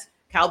 yes,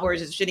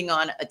 Cowboys is sitting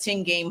on a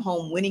 10-game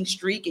home winning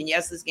streak. And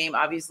yes, this game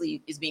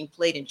obviously is being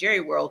played in Jerry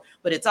World,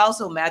 but it's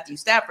also Matthew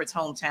Stafford's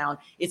hometown.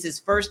 It's his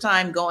first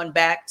time going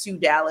back to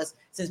Dallas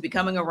since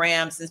becoming a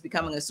Ram, since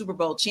becoming a Super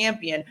Bowl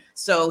champion.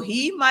 So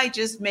he might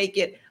just make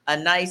it a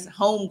nice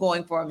home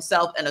going for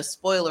himself and a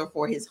spoiler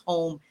for his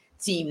home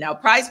team. Now,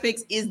 Prize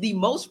Picks is the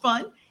most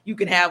fun you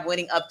can have,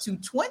 winning up to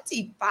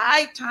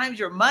 25 times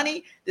your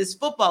money this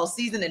football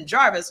season. And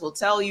Jarvis will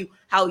tell you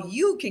how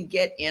you can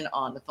get in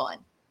on the fun.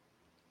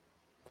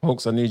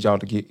 Folks, I need y'all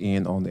to get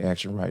in on the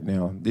action right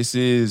now. This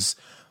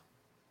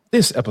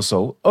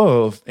episode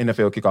of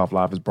NFL Kickoff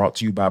Live is brought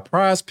to you by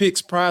Prize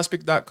Picks.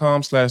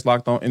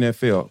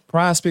 PrizePicks.com/LockedOnNFL.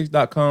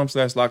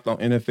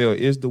 PrizePicks.com/LockedOnNFL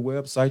is the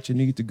website you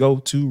need to go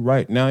to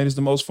right now. It is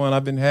the most fun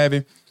I've been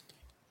having.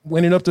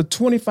 Winning up to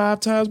 25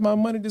 times my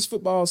money this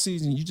football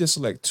season. You just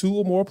select 2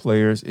 or more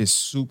players. It's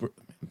super.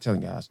 I'm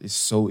telling you guys, it's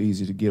so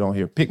easy to get on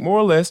here. Pick more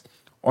or less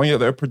on your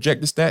other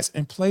projected stats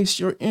and place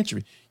your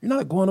entry. You're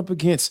not going up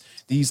against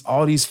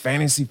all these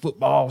fantasy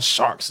football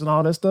sharks and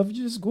all that stuff.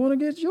 You're just going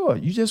against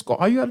yours. You just go.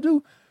 All you got to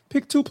do,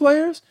 pick 2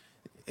 players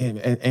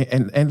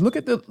and look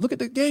at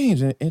the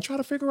games and try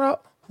to figure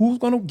out who's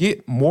going to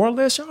get more or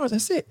less yards.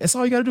 That's it. That's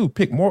all you got to do.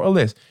 Pick more or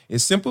less.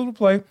 It's simple to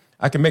play.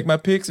 I can make my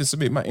picks and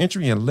submit my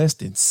entry in less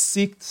than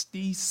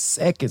 60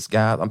 seconds,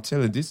 guys. I'm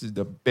telling you, this is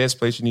the best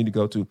place you need to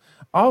go to.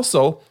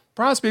 Also,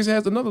 Prize Picks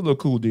has another little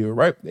cool deal,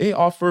 right? They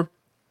offer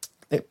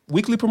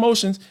weekly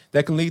promotions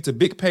that can lead to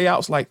big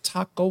payouts like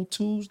Taco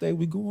Tuesday.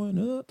 We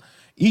going up.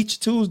 Each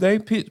Tuesday,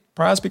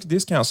 Prize Picks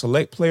discount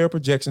select player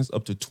projections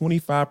up to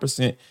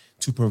 25%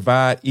 to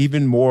provide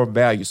even more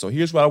value. So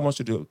here's what I want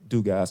you to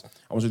do, guys.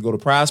 I want you to go to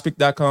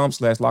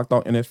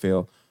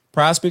PrizePicks.com/LockedOnNFL.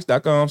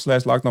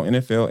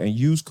 PrizePicks.com/LockedOnNFL and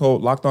use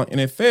code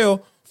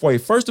LockedOnNFL for a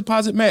first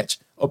deposit match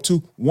up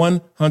to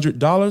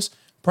 $100.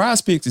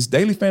 Prize Picks is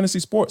daily fantasy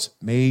sports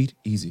made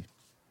easy.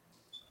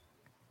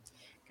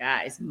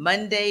 Guys,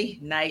 Monday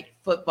Night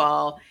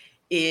Football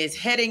is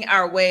heading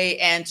our way.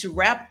 And to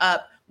wrap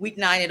up Week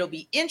 9, it'll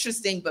be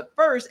interesting. But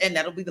first, and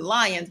that'll be the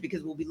Lions,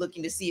 because we'll be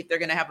looking to see if they're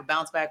going to have a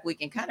bounce back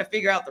week and kind of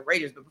figure out the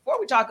Raiders. But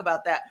before we talk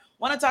about that, I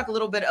want to talk a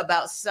little bit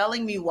about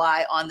selling me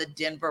why on the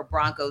Denver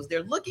Broncos.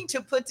 They're looking to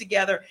put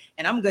together,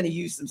 and I'm going to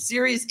use some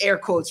serious air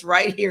quotes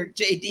right here,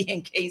 JD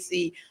and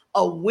KC,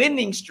 a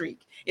winning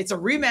streak. It's a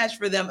rematch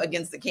for them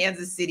against the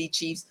Kansas City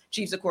Chiefs.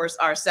 Chiefs, of course,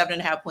 are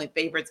 7.5-point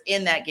favorites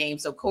in that game.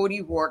 So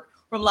Cody Rourke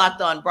from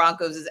Locked On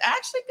Broncos is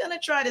actually going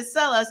to try to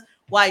sell us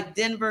why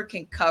Denver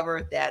can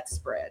cover that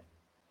spread.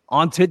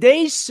 On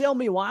today's Sell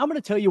Me Why, I'm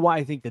going to tell you why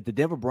I think that the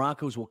Denver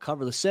Broncos will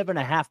cover the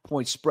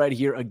 7.5-point spread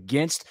here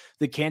against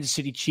the Kansas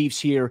City Chiefs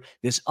here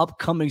this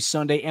upcoming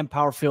Sunday,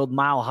 Empower Field,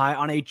 Mile High,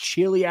 on a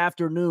chilly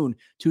afternoon,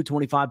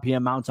 2:25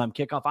 p.m. Mountain Time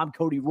kickoff. I'm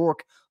Cody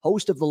Rourke,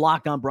 host of the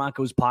Locked On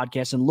Broncos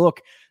podcast. And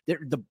look,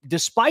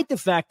 despite the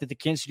fact that the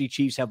Kansas City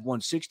Chiefs have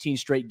won 16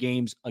 straight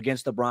games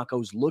against the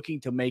Broncos, looking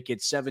to make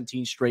it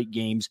 17 straight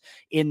games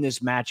in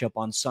this matchup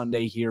on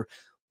Sunday here,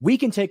 we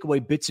can take away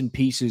bits and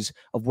pieces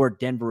of where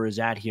Denver is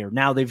at here.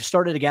 Now, they've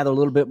started to gather a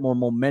little bit more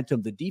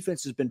momentum. The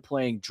defense has been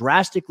playing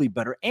drastically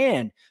better.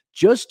 And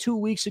just 2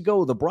 weeks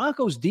ago, the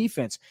Broncos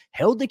defense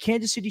held the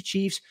Kansas City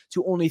Chiefs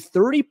to only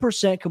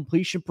 30%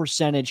 completion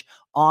percentage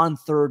on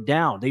third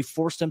down. They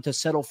forced them to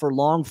settle for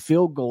long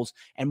field goals.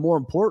 And more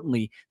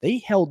importantly, they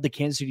held the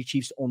Kansas City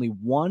Chiefs to only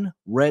 1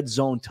 red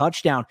zone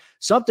touchdown,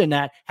 something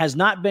that has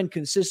not been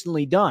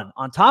consistently done.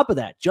 On top of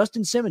that,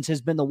 Justin Simmons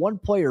has been the one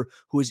player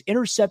who has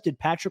intercepted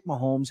Patrick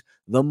Mahomes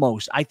the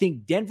most. I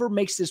think Denver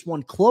makes this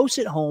one close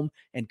at home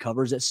and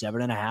covers at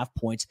 7.5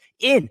 points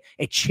in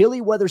a chilly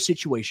weather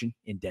situation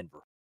in Denver.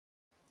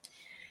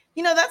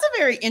 You know, that's a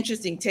very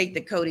interesting take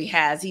that Cody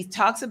has. He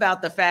talks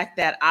about the fact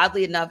that,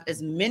 oddly enough, as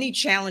many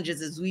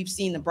challenges as we've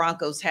seen the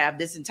Broncos have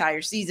this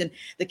entire season,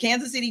 the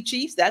Kansas City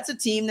Chiefs, that's a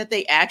team that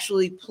they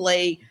actually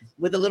play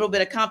with a little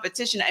bit of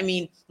competition. I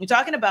mean, we're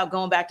talking about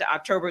going back to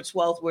October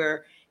 12th,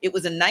 where it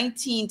was a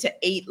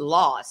 19-8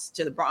 loss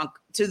to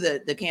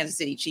the Kansas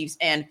City Chiefs.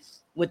 And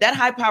with that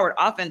high-powered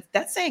offense,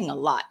 that's saying a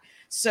lot.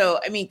 So,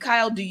 I mean,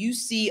 Kyle, do you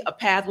see a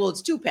path? Well,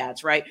 it's 2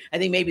 paths, right? I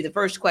think maybe the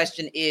first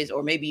question is,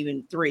 or maybe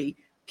even 3,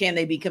 can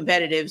they be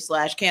competitive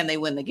 / can they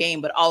win the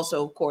game? But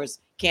also, of course,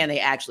 can they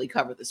actually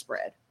cover the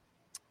spread?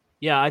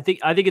 Yeah, I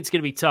think it's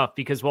going to be tough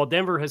because while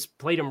Denver has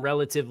played them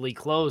relatively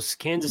close,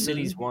 Kansas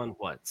City's won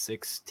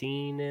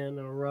 16 in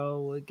a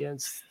row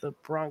against the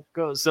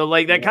Broncos. So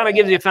that kind of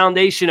gives you a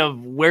foundation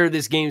of where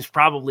this game's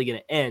probably going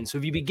to end. So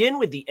if you begin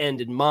with the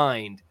end in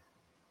mind,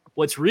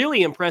 What's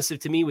really impressive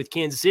to me with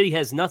Kansas City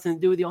has nothing to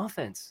do with the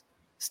offense.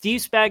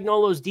 Steve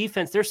Spagnuolo's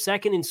defense, they're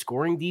second in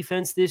scoring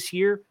defense this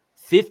year,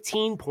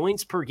 15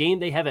 points per game.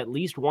 They have at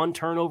least one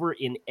turnover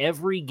in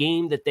every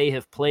game that they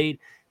have played.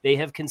 They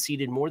have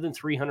conceded more than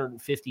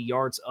 350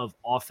 yards of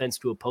offense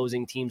to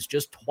opposing teams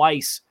just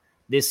twice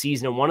this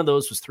season, and one of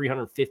those was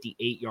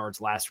 358 yards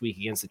last week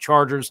against the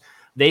Chargers.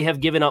 They have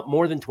given up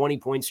more than 20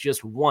 points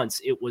just once.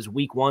 It was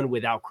week 1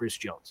 without Chris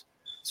Jones.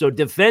 So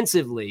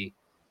defensively,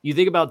 you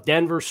think about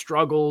Denver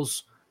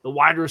struggles, the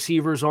wide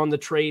receivers on the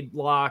trade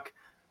block,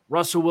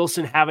 Russell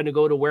Wilson having to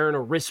go to wearing a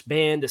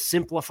wristband to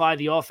simplify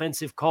the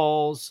offensive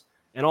calls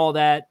and all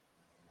that.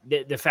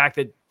 The fact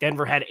that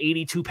Denver had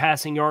 82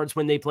 passing yards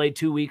when they played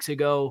 2 weeks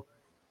ago.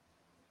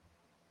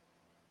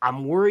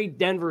 I'm worried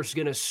Denver's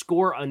going to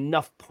score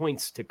enough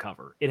points to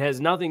cover. It has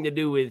nothing to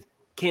do with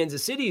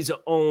Kansas City's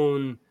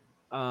own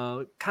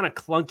kind of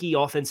clunky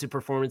offensive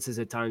performances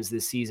at times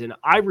this season.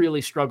 I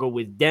really struggle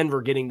with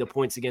Denver getting the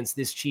points against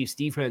this Chiefs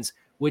defense,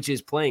 which is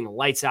playing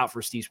lights out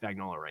for Steve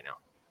Spagnuolo right now.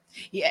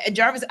 Yeah,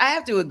 Jarvis, I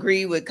have to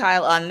agree with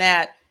Kyle on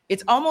that.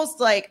 It's almost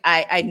like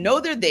I know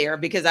they're there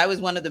because I was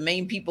one of the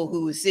main people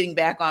who was sitting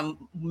back on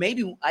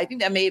I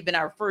think that may have been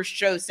our first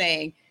show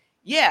saying,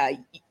 yeah,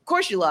 of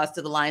course you lost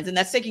to the Lions, and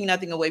that's taking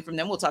nothing away from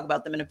them. We'll talk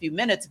about them in a few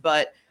minutes,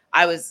 but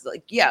I was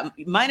like, yeah,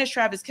 minus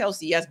Travis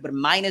Kelce, yes, but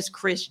minus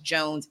Chris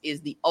Jones is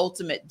the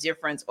ultimate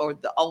difference or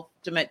the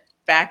ultimate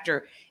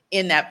factor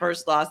in that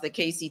first loss that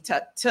KC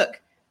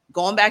took.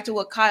 Going back to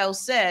what Kyle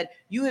said,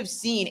 you have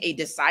seen a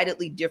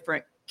decidedly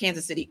different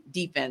Kansas City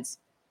defense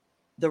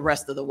the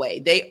rest of the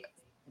way.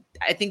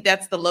 I think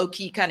that's the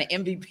low-key kind of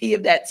MVP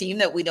of that team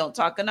that we don't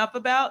talk enough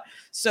about.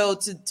 So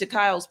to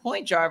Kyle's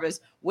point, Jarvis,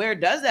 where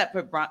does that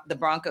put the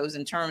Broncos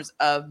in terms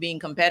of being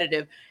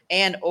competitive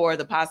and or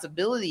the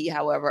possibility,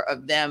 however,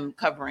 of them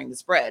covering the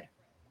spread?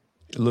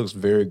 It looks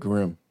very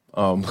grim.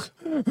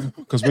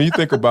 Because when you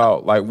think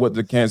about like what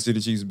the Kansas City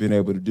Chiefs have been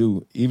able to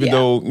do, even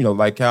though,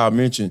 like Kyle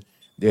mentioned,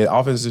 their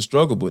offense has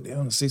struggled, but they're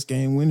on a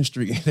 6-game winning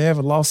streak. They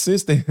haven't lost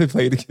since they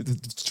played against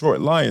the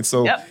Detroit Lions.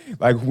 So,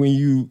 like, when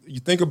you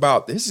think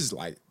about this is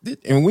like,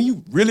 and when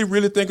you really,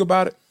 really think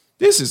about it,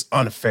 this is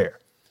unfair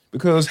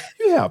because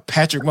you have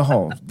Patrick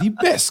Mahomes, the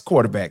best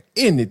quarterback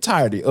in the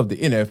entirety of the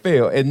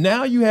NFL, and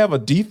now you have a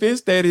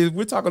defense that is,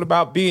 we're talking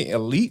about being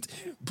elite,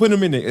 putting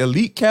him in the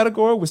elite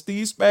category with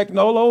Steve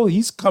Spagnuolo.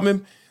 He's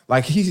coming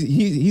like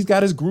he's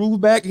got his groove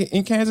back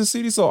in Kansas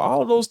City. So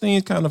all of those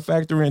things kind of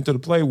factor into the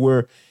play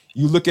where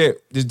you look at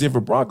this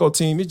Denver Bronco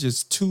team, it's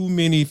just too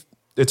many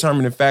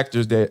determining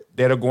factors that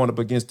are going up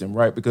against them,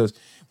 right? Because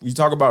you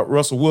talk about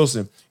Russell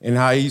Wilson and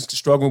how he's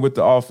struggling with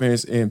the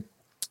offense and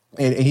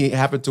he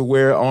happened to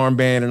wear an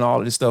armband and all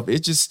of this stuff.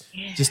 It's just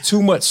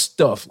too much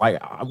stuff. Like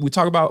we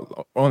talk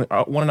about on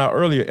one of our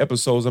earlier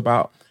episodes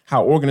about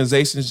how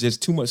organizations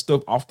just too much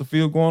stuff off the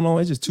field going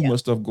on. It's just too much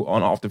stuff going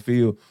on off the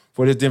field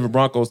for this Denver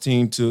Broncos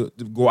team to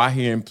go out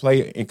here and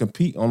play and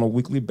compete on a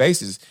weekly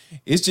basis.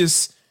 It's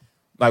just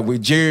like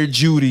with Jared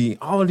Jeudy,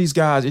 all of these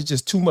guys, it's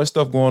just too much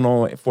stuff going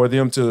on for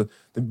them to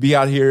be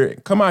out here,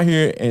 come out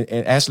here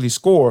and actually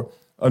score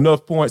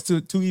enough points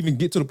to even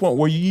get to the point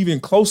where you're even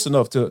close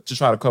enough to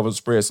try to cover the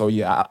spread. So,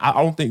 yeah, I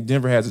don't think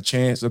Denver has a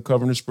chance of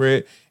covering the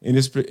spread in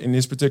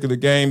this particular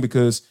game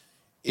because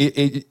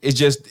it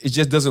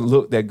just doesn't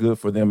look that good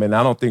for them. And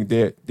I don't think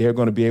they're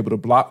going to be able to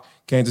block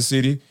Kansas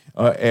City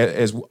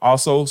as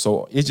also.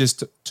 So it's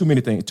just too many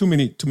things, too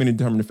many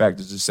determining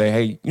factors to say,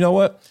 hey, you know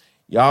what?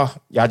 Y'all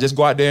just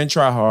go out there and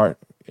try hard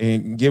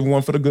and give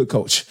one for the good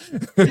coach.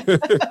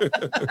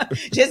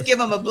 Just give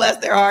them a bless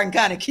their heart and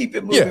kind of keep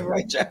it moving,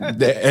 right, John?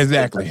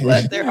 Exactly.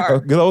 Bless their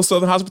heart. Good old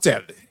Southern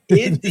hospitality.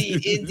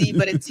 Indeed.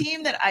 But a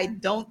team that I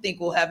don't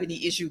think will have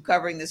any issue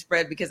covering the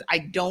spread because I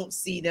don't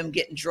see them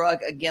getting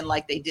drugged again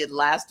like they did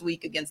last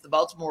week against the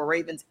Baltimore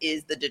Ravens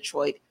is the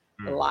Detroit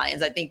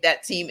Lions. I think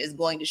that team is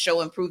going to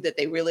show and prove that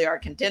they really are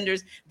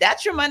contenders.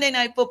 That's your Monday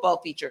Night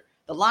Football feature.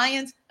 The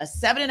Lions, a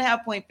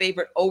 7.5-point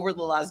favorite over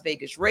the Las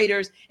Vegas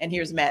Raiders. And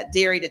here's Matt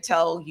Derry to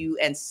tell you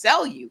and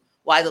sell you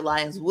why the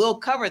Lions will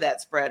cover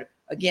that spread,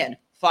 again,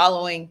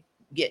 following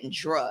getting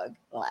drugged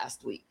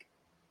last week.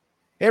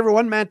 Hey,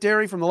 everyone, Matt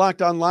Derry from the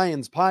Locked On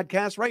Lions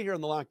podcast right here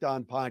on the Locked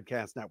On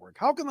Podcast Network.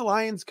 How can the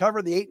Lions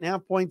cover the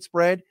 8.5-point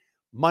spread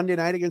Monday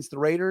night against the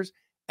Raiders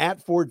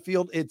at Ford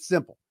Field? It's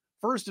simple.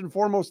 First and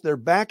foremost, they're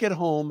back at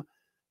home.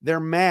 They're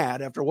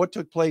mad after what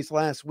took place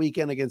last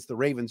weekend against the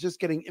Ravens, just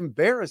getting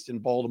embarrassed in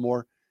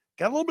Baltimore.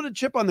 Got a little bit of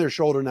chip on their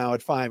shoulder now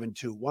at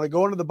 5-2. Want to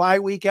go into the bye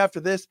week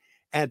after this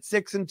at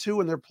 6-2,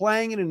 and they're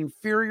playing an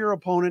inferior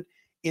opponent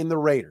in the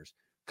Raiders.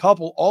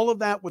 Couple all of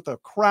that with a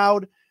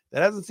crowd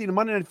that hasn't seen a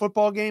Monday Night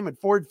Football game at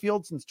Ford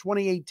Field since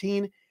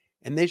 2018,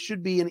 and this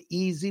should be an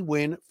easy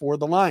win for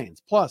the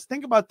Lions. Plus,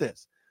 think about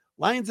this.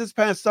 Lions this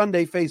past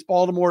Sunday faced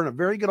Baltimore in a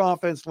very good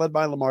offense led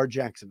by Lamar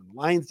Jackson. The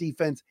Lions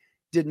defense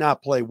did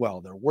not play well,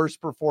 their worst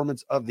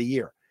performance of the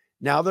year.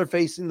 Now they're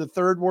facing the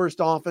third worst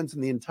offense in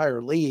the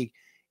entire league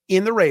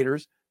in the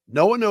Raiders.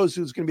 No one knows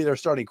who's going to be their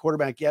starting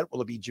quarterback yet.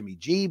 Will it be Jimmy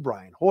G,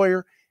 Brian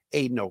Hoyer,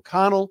 Aiden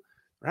O'Connell?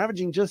 They're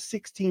averaging just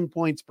 16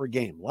 points per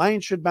game.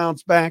 Lions should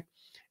bounce back.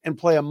 and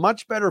play a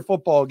much better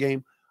football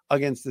game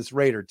against this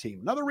Raider team.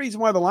 Another reason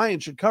why the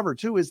Lions should cover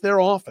too is their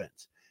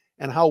offense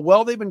and how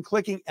well they've been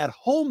clicking at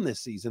home this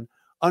season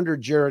under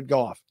Jared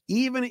Goff,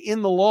 even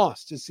in the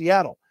loss to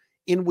Seattle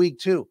in week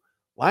 2.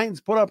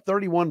 Lions put up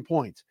 31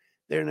 points.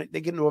 They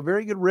get into a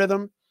very good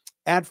rhythm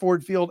at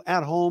Ford Field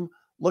at home.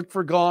 Look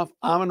for Goff,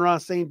 Amon-Ra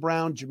St.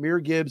 Brown,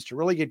 Jahmyr Gibbs to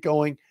really get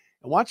going.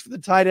 And watch for the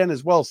tight end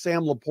as well,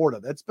 Sam Laporta.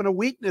 That's been a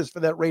weakness for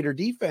that Raider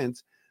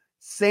defense.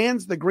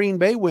 Sans the Green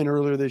Bay win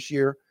earlier this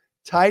year.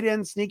 Tight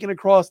end sneaking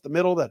across the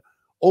middle, that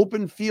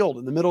open field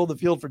in the middle of the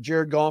field for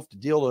Jared Goff to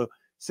deal to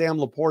Sam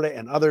Laporta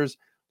and others.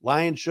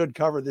 Lions should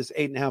cover this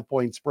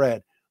 8.5-point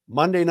spread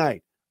Monday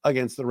night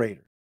against the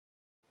Raiders.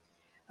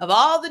 Of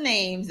all the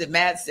names that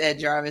Matt said,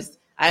 Jarvis,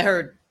 I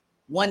heard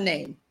one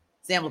name,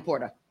 Sam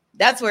Laporta.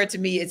 That's where, to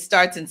me, it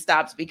starts and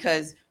stops,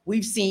 because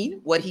we've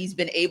seen what he's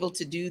been able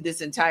to do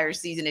this entire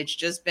season. It's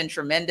just been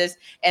tremendous.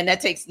 And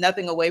that takes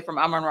nothing away from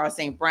Amon-Ra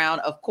St. Brown.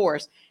 Of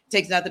course,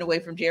 takes nothing away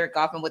from Jared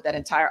Goff and what that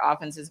entire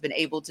offense has been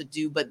able to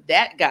do. But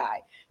that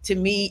guy, to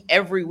me,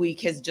 every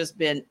week has just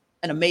been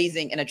an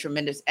amazing and a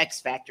tremendous X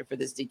factor for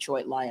this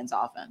Detroit Lions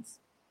offense.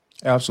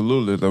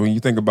 Absolutely. When you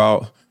think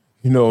about,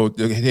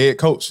 the head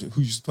coach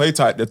who used to play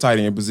the tight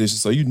end position,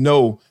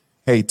 so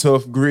hey,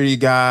 tough, gritty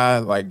guy,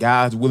 like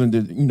guys willing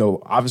to,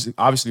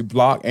 obviously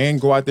block and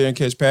go out there and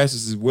catch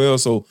passes as well.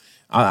 So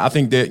I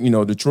think that,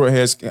 Detroit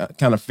has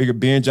kind of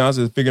Ben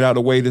Johnson has figured out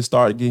a way to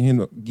start get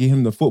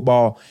him the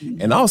football.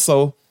 Mm-hmm. And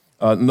also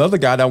another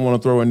guy that I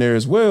want to throw in there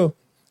as well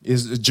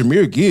is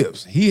Jahmyr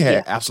Gibbs. He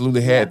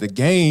absolutely had the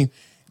game.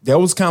 That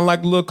was kind of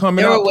like a little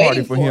coming out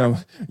party for him.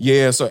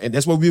 Yeah, so and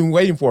that's what we've been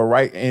waiting for,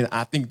 right? And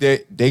I think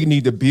that they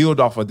need to build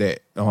off of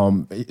that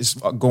it's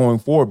going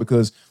forward,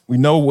 because we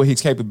know what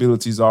his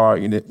capabilities are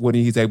and what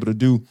he's able to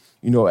do,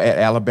 at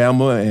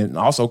Alabama, and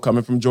also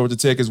coming from Georgia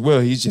Tech as well.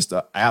 He's just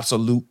an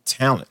absolute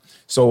talent.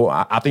 So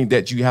I think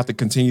that you have to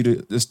continue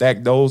to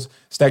stack those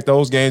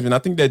games, and I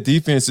think that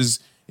defense is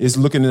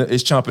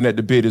chomping at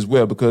the bit as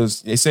well,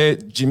 because they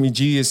said Jimmy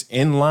G is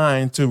in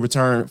line to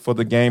return for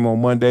the game on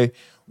Monday.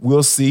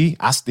 We'll see.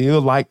 I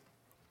still like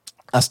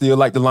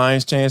the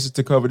Lions' chances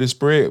to cover this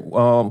spread,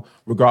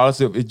 regardless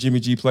of if Jimmy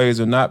G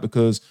plays or not,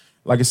 because,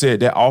 like I said,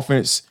 that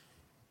offense,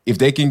 if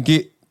they can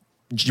get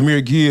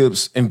Jahmyr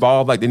Gibbs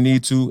involved like they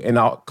need to, and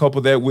I'll couple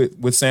that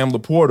with Sam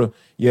Laporta,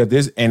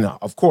 and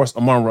of course,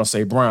 Amon-Ra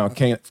St. Brown,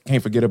 can't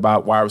forget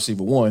about wide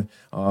receiver 1.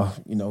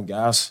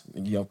 Guys,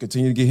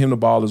 continue to get him the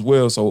ball as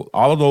well. So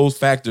all of those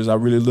factors I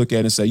really look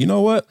at and say, you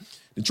know what?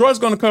 Detroit's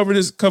going to cover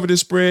this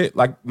spread,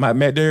 like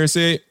Matt Derry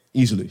said,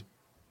 easily.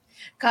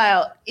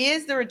 Kyle,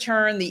 is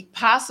the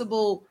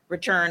possible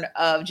return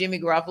of Jimmy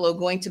Garoppolo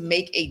going to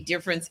make a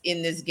difference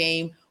in this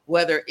game,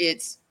 whether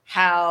it's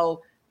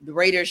how the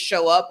Raiders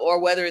show up or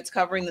whether it's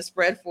covering the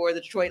spread for the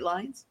Detroit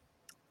Lions?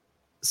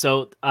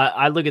 So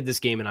I look at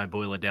this game and I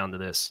boil it down to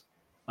this.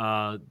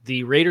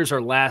 The Raiders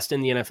are last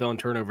in the NFL in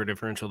turnover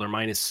differential. They're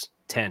minus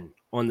 10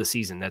 on the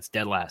season. That's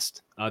dead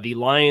last. The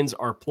Lions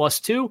are plus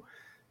 2.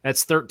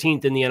 That's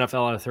 13th in the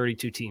NFL out of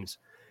 32 teams.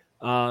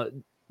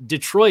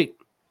 Detroit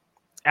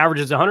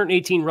averages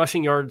 118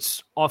 rushing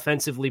yards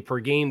offensively per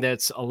game.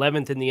 That's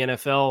 11th in the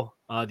NFL.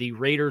 The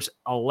Raiders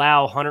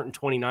allow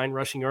 129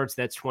 rushing yards.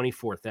 That's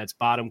 24th. That's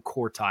bottom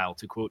quartile,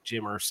 to quote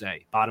Jim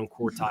Irsay, bottom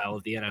quartile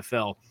of the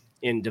NFL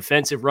in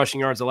defensive rushing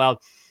yards allowed.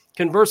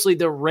 Conversely,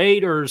 the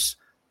Raiders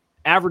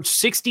average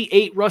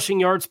 68 rushing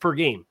yards per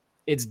game.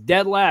 It's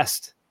dead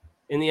last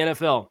in the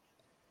NFL.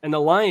 And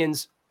the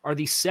Lions are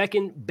the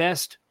second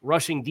best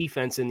rushing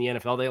defense in the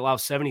NFL. They allow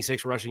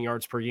 76 rushing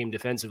yards per game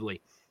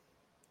defensively.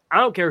 I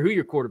don't care who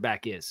your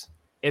quarterback is.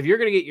 If you're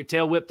going to get your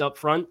tail whipped up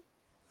front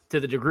to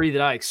the degree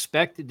that I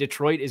expect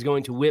Detroit is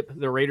going to whip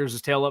the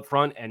Raiders' tail up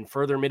front and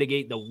further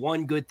mitigate the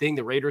one good thing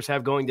the Raiders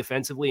have going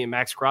defensively in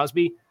Max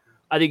Crosby,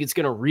 I think it's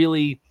going to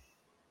really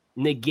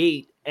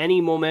negate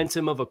any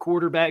momentum of a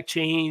quarterback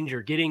change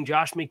or getting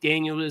Josh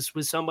McDaniels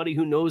with somebody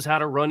who knows how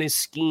to run his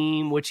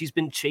scheme, which he's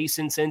been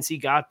chasing since he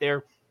got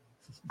there.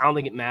 I don't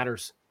think it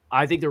matters.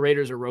 I think the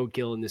Raiders are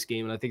roadkill in this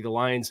game, and I think the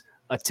Lions,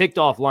 a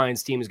ticked-off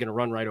Lions team, is going to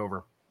run right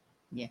over.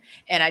 Yeah.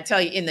 And I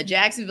tell you, in the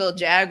Jacksonville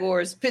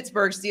Jaguars,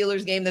 Pittsburgh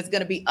Steelers game that's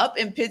going to be up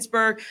in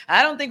Pittsburgh,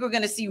 I don't think we're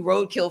going to see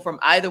roadkill from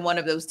either one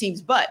of those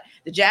teams. But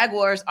the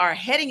Jaguars are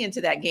heading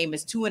into that game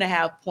as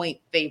 2.5-point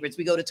favorites.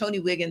 We go to Tony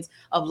Wiggins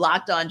of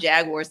Locked On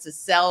Jaguars to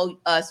sell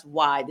us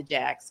why the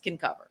Jags can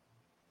cover.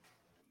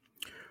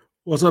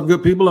 What's up,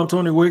 good people? I'm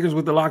Tony Wiggins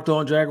with the Locked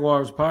On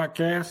Jaguars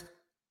podcast.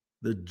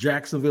 The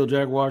Jacksonville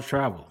Jaguars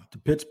travel to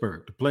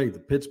Pittsburgh to play the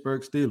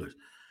Pittsburgh Steelers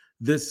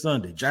this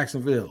Sunday.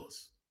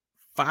 Jacksonville's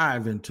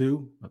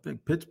 5-2. I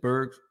think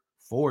Pittsburgh's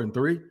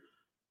 4-3.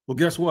 Well,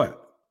 guess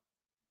what?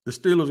 The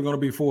Steelers are going to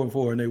be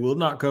 4-4, and they will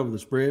not cover the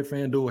spread.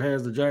 FanDuel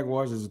has the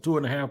Jaguars as a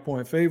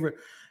 2.5-point favorite,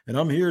 and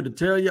I'm here to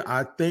tell you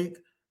I think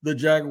the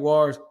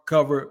Jaguars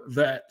cover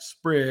that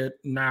spread.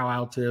 Now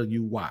I'll tell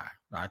you why.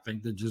 I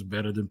think they're just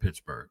better than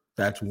Pittsburgh.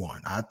 That's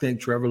one. I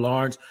think Trevor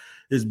Lawrence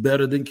is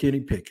better than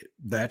Kenny Pickett.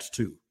 That's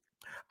two.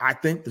 I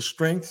think the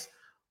strengths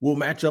will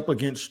match up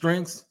against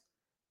strengths,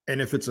 And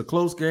if it's a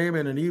close game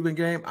and an even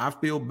game, I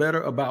feel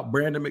better about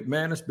Brandon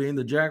McManus being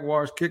the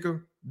Jaguars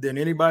kicker than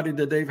anybody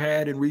that they've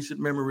had in recent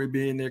memory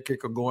being their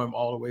kicker, going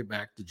all the way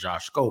back to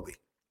Josh Scobie.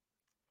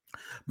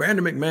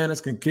 Brandon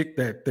McManus can kick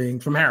that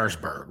thing from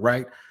Harrisburg,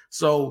 right?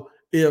 So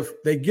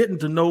if they get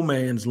into no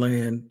man's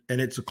land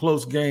and it's a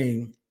close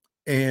game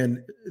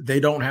and they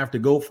don't have to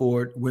go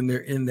for it when they're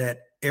in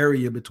that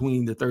area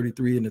between the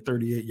 33 and the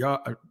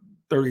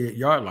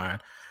 38-yard line,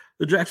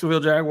 the Jacksonville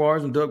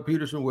Jaguars and Doug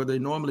Peterson, where they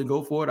normally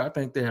go for it, I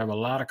think they have a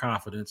lot of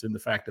confidence in the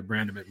fact that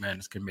Brandon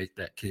McManus can make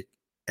that kick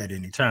at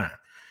any time.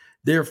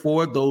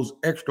 Therefore, those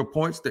extra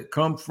points that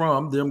come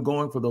from them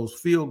going for those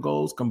field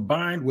goals,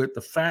 combined with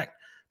the fact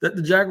that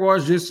the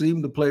Jaguars just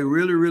seem to play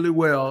really, really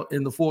well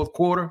in the fourth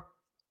quarter,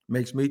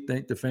 makes me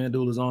think the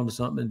FanDuel is on to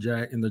something,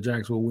 and the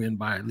Jags will win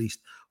by at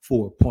least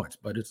 4 points.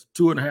 But it's a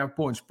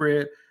 2.5-point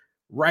spread.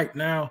 Right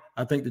now,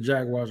 I think the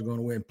Jaguars are going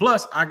to win.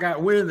 Plus, I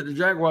got wind that the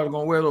Jaguars are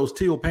going to wear those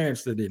teal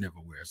pants that they never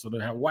wear. So they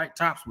have white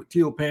tops with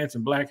teal pants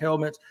and black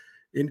helmets.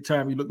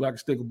 Anytime you look like a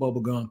stick of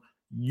bubble gum,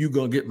 you're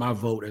going to get my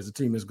vote as a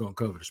team that's going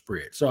to cover the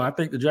spread. So I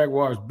think the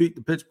Jaguars beat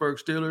the Pittsburgh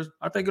Steelers.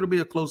 I think it'll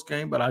be a close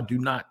game, but I do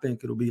not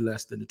think it'll be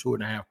less than the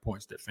 2.5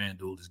 points that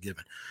FanDuel is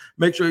giving.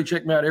 Make sure you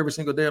check me out every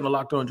single day on the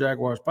Locked On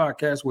Jaguars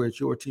podcast, where it's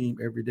your team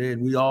every day.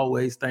 And we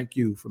always thank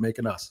you for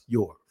making us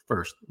your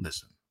first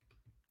listen.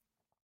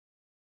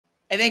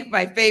 I think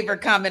my favorite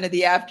comment of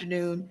the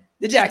afternoon,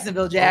 the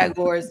Jacksonville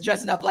Jaguars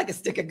dressing up like a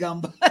stick of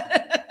gum.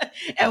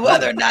 And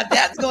whether or not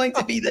that's going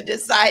to be the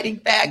deciding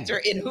factor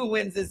in who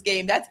wins this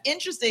game. That's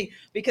interesting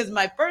because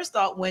my first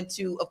thought went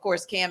to, of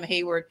course, Cam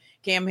Hayward.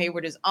 Cam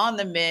Hayward is on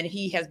the mend.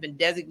 He has been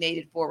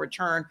designated for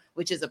return,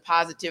 which is a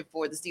positive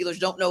for the Steelers.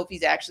 Don't know if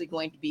he's actually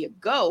going to be a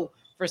go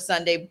for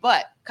Sunday.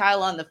 But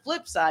Kyle, on the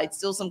flip side,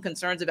 still some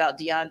concerns about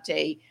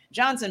Deontay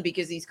Johnson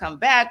because he's come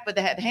back, but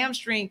the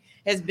hamstring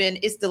is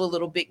still a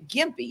little bit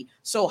gimpy.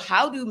 So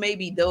how do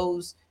maybe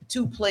those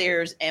two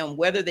players and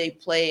whether they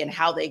play and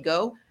how they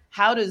go,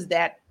 how does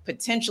that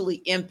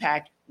potentially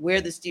impact where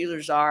the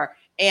Steelers are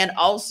and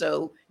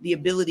also the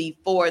ability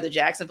for the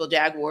Jacksonville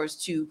Jaguars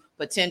to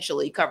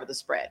potentially cover the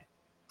spread?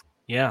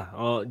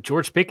 Yeah,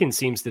 George Pickens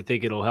seems to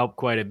think it'll help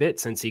quite a bit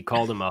since he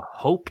called him a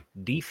hope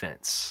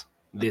defense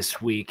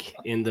this week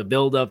in the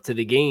build-up to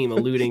the game,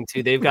 alluding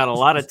to they've got a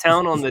lot of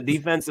talent on the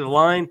defensive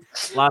line,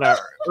 a lot of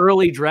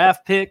early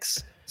draft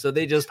picks, so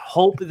they just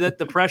hope that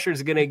the pressure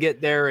is going to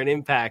get there and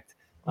impact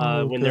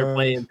when they're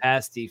playing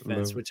pass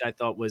defense, which I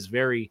thought was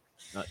very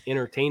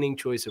entertaining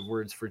choice of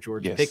words for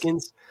George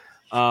Pickens.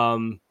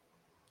 Well,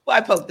 I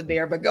poked the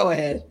bear, but go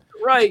ahead.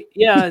 Right.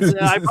 Yeah.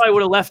 I probably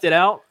would have left it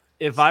out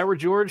if I were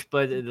George,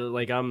 but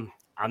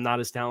I'm not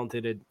as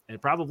talented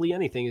at probably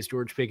anything as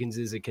George Pickens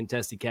is at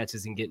contested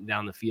catches and getting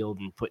down the field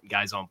and putting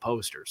guys on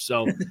posters.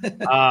 So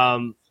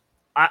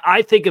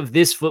I think of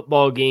this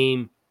football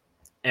game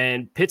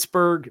and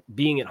Pittsburgh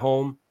being at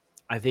home,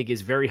 I think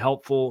is very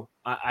helpful.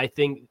 I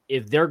think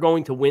if they're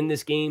going to win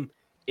this game,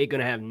 it's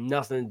going to have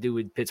nothing to do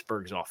with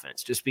Pittsburgh's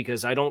offense, just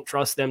because I don't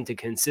trust them to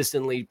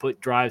consistently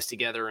put drives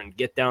together and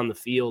get down the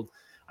field.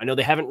 I know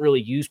they haven't really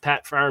used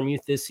Pat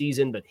Freiermuth this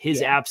season, but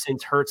his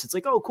absence hurts. It's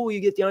like, oh, cool, you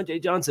get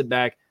Deontay Johnson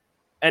back.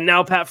 And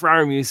now Pat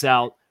Freiermuth's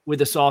out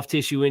with a soft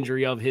tissue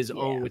injury of his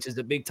own, which is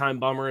a big-time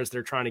bummer as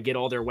they're trying to get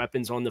all their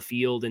weapons on the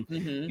field. And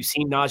you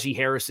see Najee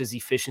Harris's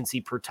efficiency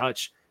per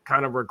touch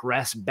kind of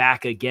regress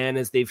back again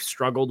as they've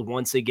struggled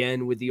once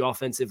again with the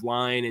offensive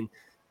line and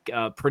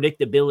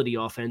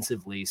predictability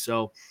offensively.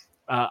 So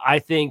I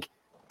think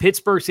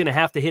Pittsburgh's going to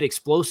have to hit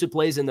explosive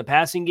plays in the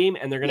passing game,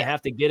 and they're going to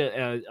have to get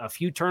a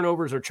few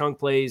turnovers or chunk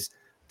plays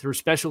through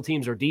special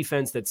teams or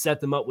defense that set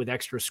them up with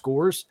extra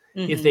scores.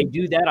 If they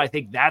do that, I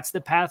think that's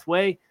the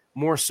pathway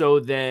more so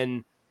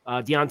than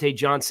Deontay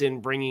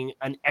Johnson bringing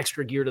an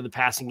extra gear to the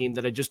passing game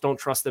that I just don't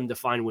trust them to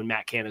find when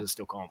Matt Canada is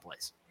still calling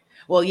plays.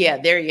 Well, yeah,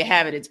 there you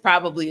have it. It's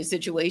probably a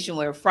situation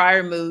where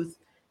Freiermuth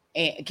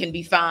can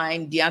be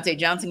fine. Deontay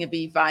Johnson can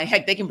be fine.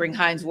 Heck, they can bring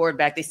Hines Ward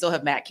back. They still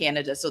have Matt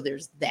Canada. So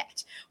there's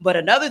that. But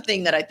another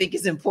thing that I think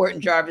is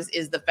important, Jarvis,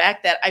 is the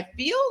fact that I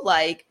feel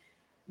like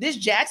this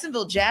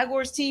Jacksonville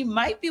Jaguars team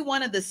might be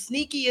one of the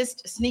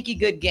sneaky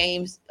good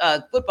games,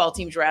 football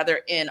teams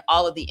rather, in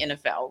all of the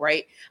NFL,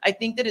 right? I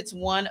think that it's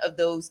one of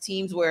those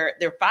teams where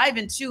they're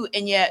 5-2,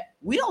 and yet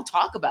we don't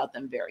talk about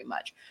them very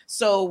much.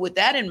 So with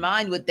that in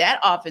mind, with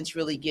that offense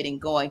really getting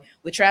going,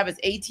 with Travis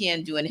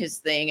Etienne doing his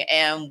thing,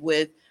 and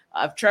with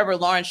Trevor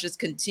Lawrence just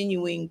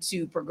continuing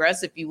to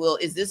progress, if you will,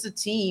 is this a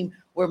team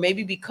where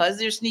maybe because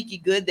they're sneaky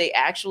good, they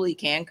actually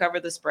can cover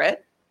the spread?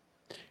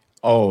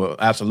 Oh,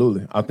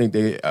 absolutely. I think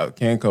they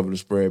can cover the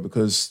spread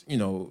because,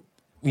 when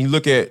you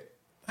look at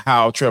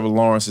how Trevor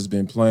Lawrence has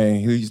been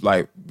playing, he's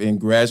been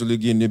gradually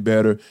getting it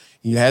better.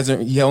 He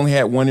only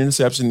had one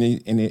interception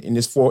in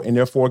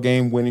their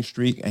 4-game winning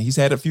streak, and he's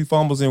had a few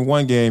fumbles in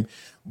one game.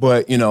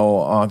 But,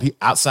 he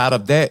outside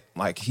of that,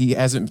 he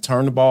hasn't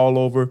turned the ball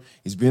over.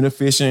 He's been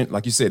efficient.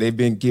 Like you said, they've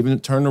been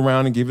turning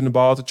around and giving the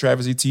ball to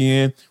Travis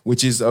Etienne,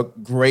 which is a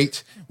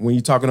great when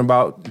you're talking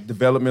about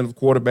development of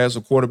quarterbacks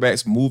or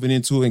quarterbacks moving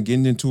into and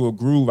getting into a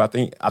groove. I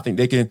think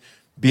they can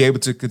be able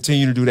to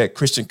continue to do that.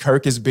 Christian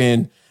Kirk has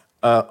been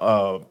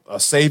a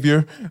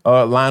savior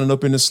lining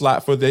up in the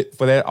slot for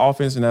that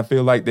offense, and I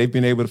feel like they've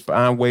been able to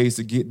find ways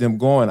to get them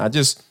going.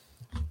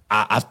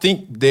 I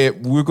think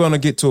that we're going to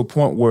get to a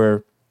point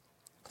where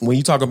when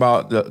you talk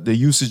about the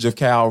usage of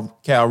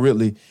Cal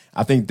Ridley,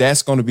 I think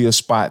that's going to be a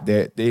spot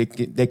that they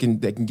can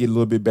get a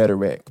little bit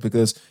better at,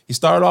 because he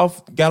got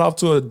off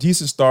to a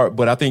decent start,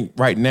 but I think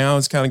right now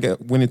it's kind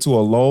of went into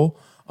a lull.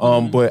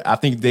 But I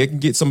think they can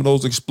get some of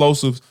those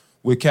explosives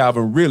with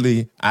Calvin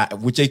Ridley,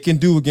 which they can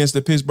do against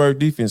the Pittsburgh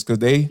defense,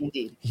 because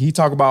he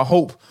talk about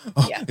hope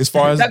as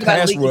far as the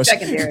pass rush.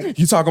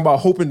 You talking about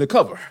hoping to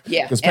cover.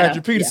 Yeah. Because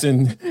Patrick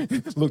Peterson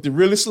looked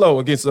really slow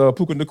against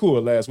Puka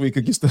Nacua last week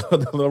against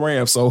the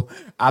Rams. So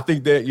I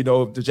think that,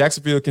 the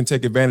Jacksonville can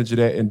take advantage of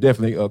that and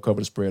definitely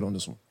cover the spread on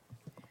this one.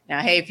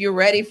 Now, hey, if you're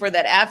ready for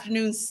that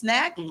afternoon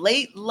snack,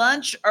 late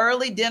lunch,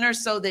 early dinner,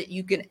 so that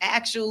you can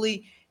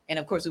actually, and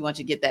of course, we want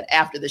you to get that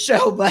after the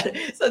show, but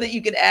so that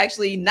you can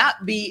actually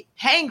not be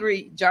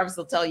hangry, Jarvis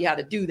will tell you how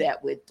to do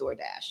that with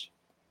DoorDash.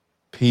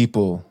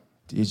 People,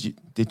 did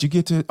you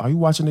get to, are you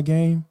watching the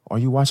game? Are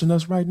you watching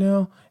us right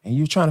now? And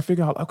you're trying to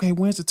figure out, okay,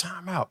 when's the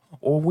timeout?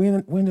 Or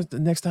when is the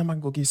next time I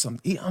can go get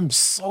something to eat? I'm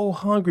so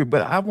hungry,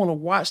 but I want to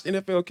watch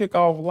NFL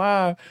Kickoff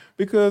live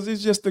because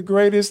it's just the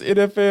greatest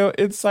NFL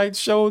insight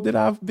show that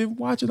I've been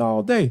watching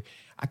all day.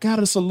 I got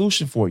a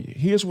solution for you.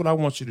 Here's what I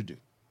want you to do.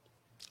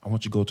 I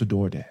want you to go to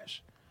DoorDash.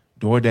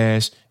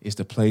 DoorDash is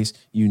the place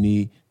you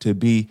need to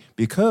be,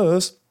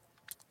 because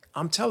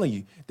I'm telling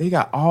you, they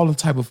got all the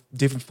type of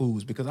different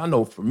foods. Because I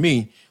know for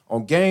me,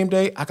 on game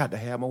day, I got to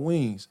have my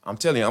wings. I'm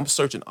telling you, I'm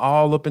searching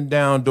all up and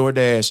down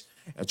DoorDash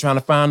and trying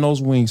to find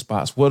those wing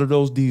spots. What are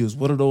those deals?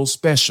 What are those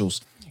specials?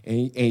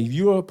 And if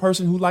you're a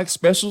person who likes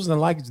specials and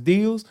likes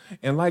deals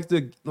and like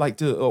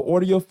to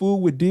order your food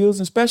with deals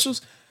and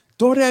specials,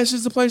 DoorDash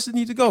is the place you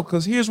need to go.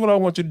 Because here's what I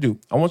want you to do.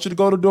 I want you to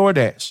go to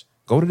DoorDash.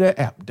 Go to that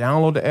app,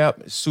 download the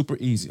app. It's super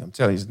easy. I'm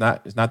telling you,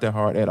 it's not that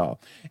hard at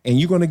all. And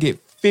you're going to get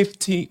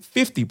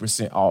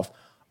 50% off,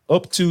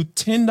 up to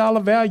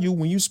 $10 value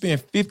when you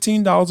spend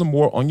 $15 or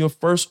more on your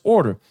first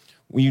order.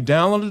 When you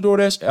download the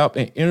DoorDash app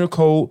and enter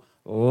code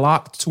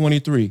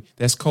LOCK23,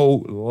 that's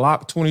code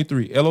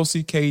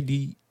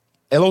LOCK23,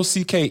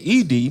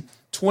 LOCKED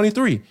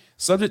 23.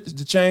 Subject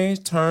to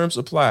change, terms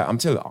apply. I'm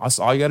telling you, that's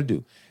all you got to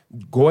do.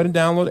 Go ahead and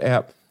download the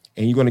app,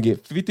 and you're going to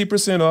get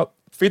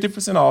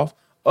 50% off,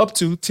 up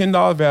to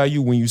 $10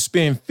 value when you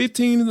spend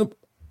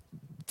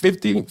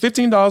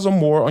 $15 or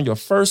more on your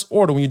first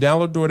order when you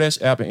download the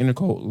DoorDash app and enter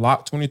code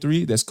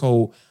LOCK23. That's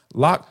code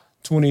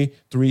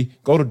LOCK23.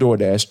 Go to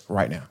DoorDash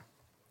right now.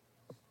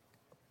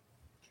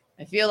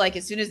 I feel like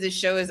as soon as this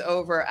show is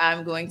over,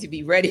 I'm going to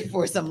be ready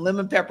for some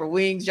lemon pepper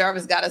wings.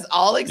 Jarvis got us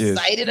all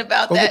excited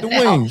about that. Go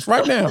get the wings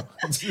right now.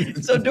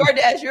 So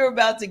DoorDash, you're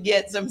about to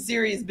get some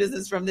serious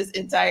business from this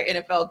entire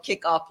NFL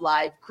Kickoff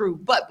Live crew.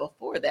 But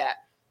before that,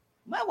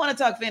 might want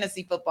to talk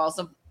fantasy football.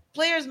 Some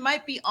players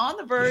might be on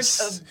the verge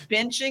of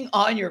benching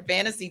on your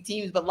fantasy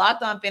teams, but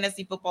Locked On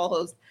Fantasy Football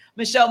host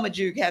Michelle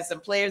Majuk has some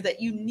players that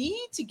you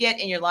need to get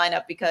in your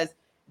lineup because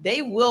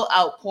they will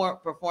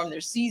outperform their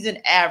season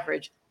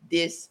average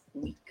this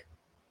week.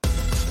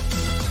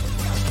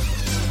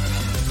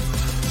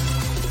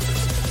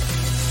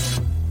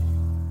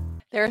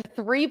 There are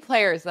 3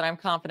 players that I'm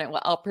confident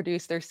will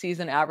outproduce their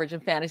season average in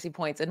fantasy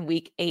points in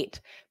week 8.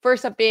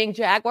 First up being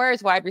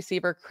Jaguars wide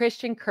receiver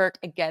Christian Kirk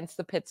against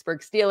the Pittsburgh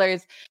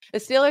Steelers. The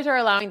Steelers are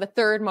allowing the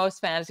 3rd most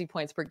fantasy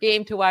points per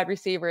game to wide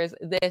receivers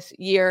this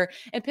year.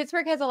 And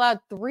Pittsburgh has allowed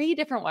 3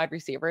 different wide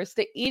receivers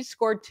to each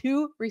score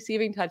 2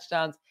 receiving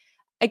touchdowns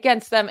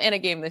against them in a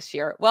game this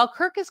year. Well,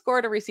 Kirk has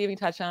scored a receiving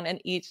touchdown in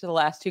each of the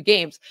last 2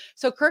 games.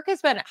 So Kirk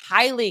has been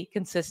highly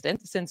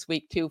consistent since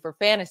week 2 for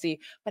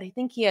fantasy, but I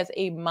think he has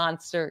a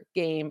monster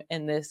game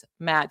in this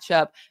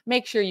matchup.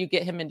 Make sure you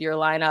get him into your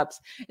lineups.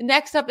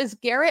 Next up is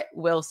Garrett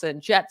Wilson,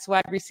 Jets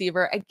wide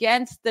receiver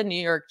against the New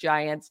York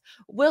Giants.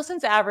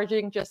 Wilson's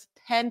averaging just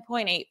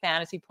 10.8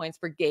 fantasy points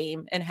per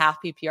game in half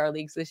PPR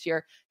leagues this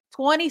year.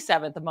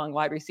 27th among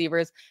wide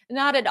receivers.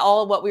 Not at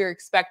all what we were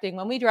expecting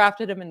when we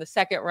drafted him in the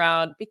 2nd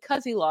round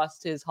because he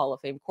lost his Hall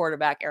of Fame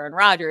quarterback, Aaron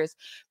Rodgers.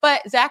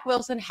 But Zach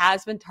Wilson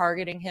has been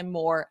targeting him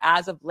more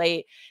as of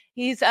late.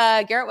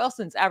 Garrett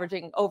Wilson's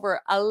averaging over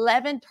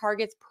 11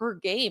 targets per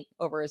game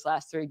over his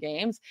last 3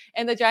 games.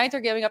 And the Giants are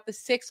giving up the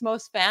 6th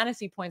most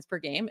fantasy points per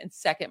game and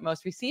 2nd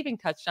most receiving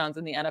touchdowns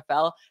in the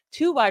NFL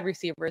to wide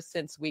receivers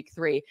since week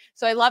 3.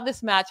 So I love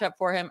this matchup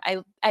for him.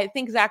 I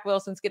think Zach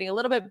Wilson's getting a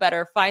little bit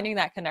better finding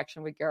that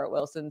connection with Garrett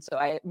Wilson. So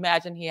I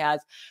imagine he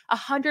has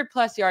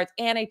 100+ yards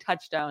and a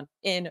touchdown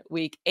in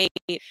week 8.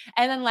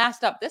 And then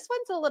last up, this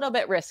one's a little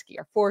bit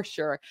riskier for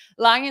sure.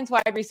 Lions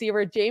wide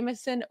receiver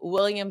Jameson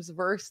Williams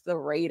versus the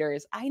Raiders.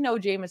 I know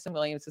Jameson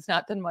Williams has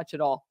not done much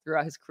at all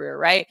throughout his career,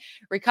 right?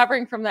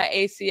 Recovering from that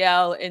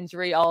ACL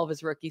injury all of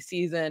his rookie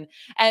season.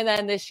 And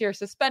then this year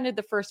suspended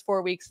the first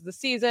 4 weeks of the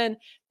season.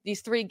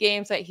 these 3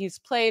 games that he's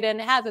played in,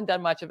 hasn't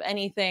done much of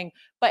anything,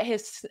 but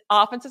his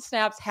offensive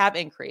snaps have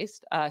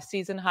increased.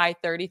 Season high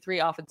 33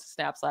 offensive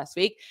snaps last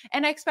week.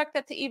 And I expect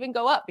that to even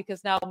go up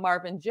because now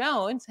Marvin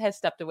Jones has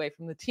stepped away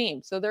from the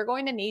team. So they're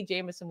going to need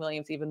Jameson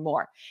Williams even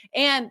more.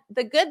 And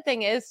the good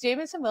thing is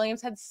Jameson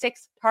Williams had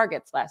 6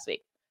 targets last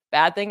week.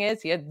 Bad thing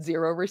is he had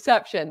 0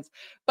 receptions,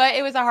 but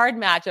it was a hard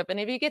matchup. And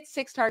if he gets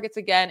 6 targets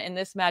again in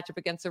this matchup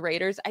against the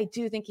Raiders, I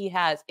do think he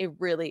has a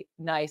really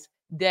nice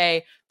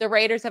day. The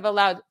Raiders have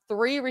allowed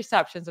 3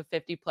 receptions of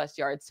 50+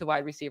 yards to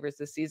wide receivers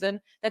this season.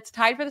 That's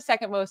tied for the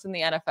second most in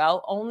the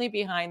NFL, only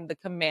behind the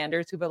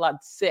Commanders, who've allowed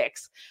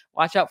 6.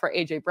 Watch out for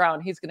AJ Brown.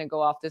 He's going to go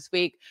off this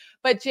week.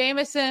 But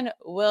Jameson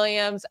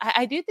Williams,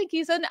 I do think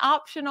he's an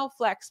optional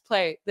flex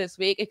play this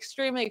week.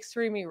 Extremely,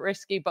 extremely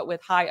risky, but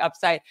with high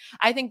upside.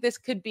 I think this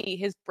could be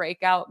his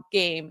breakout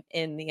game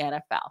in the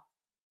NFL.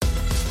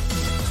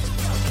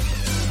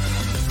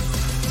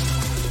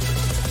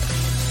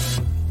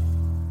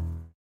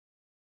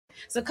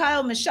 So,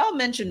 Kyle, Michelle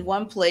mentioned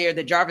one player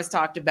that Jarvis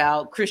talked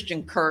about,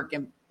 Christian Kirk,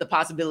 and the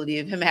possibility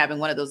of him having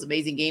one of those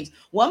amazing games.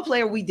 One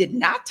player we did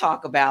not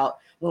talk about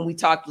when we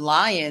talked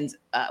Lions,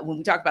 when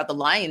we talked about the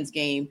Lions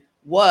game,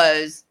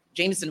 was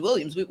Jameson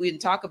Williams. We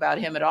didn't talk about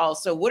him at all.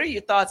 So what are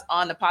your thoughts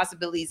on the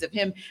possibilities of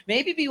him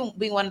maybe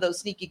being one of those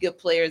sneaky good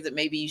players that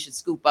maybe you should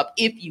scoop up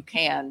if you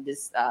can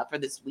this for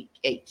this week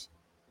 8?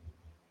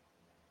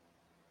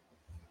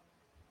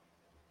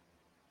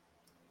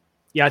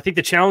 Yeah, I think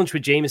the challenge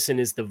with Jameson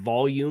is the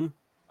volume.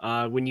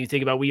 When you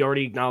think about, we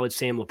already acknowledged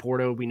Sam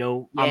Laporta. We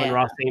know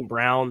Amon-Ra St.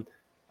 Brown.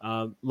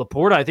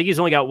 Laporta, I think he's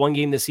only got 1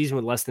 game this season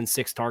with less than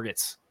 6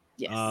 targets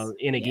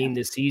in a game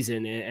this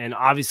season. And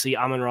obviously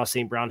Amon-Ra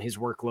St. Brown, his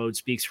workload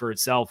speaks for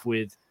itself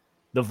with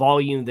the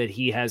volume that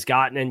he has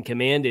gotten and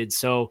commanded.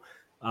 So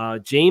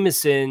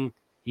Jameson,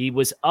 he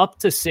was up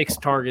to 6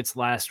 targets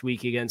last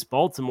week against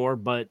Baltimore,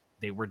 but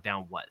they were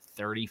down,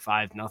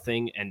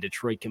 35-0, and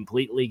Detroit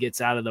completely gets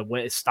out of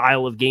the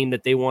style of game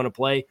that they want to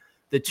play.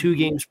 The 2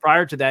 games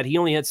prior to that, he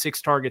only had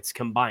 6 targets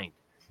combined.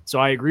 So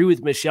I agree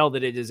with Michelle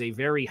that it is a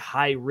very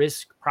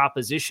high-risk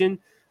proposition,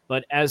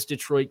 but as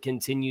Detroit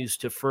continues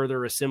to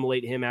further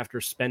assimilate him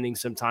after spending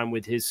some time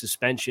with his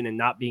suspension and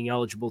not being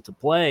eligible to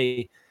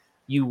play,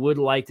 you would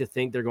like to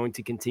think they're going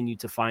to continue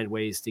to find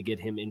ways to get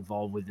him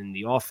involved within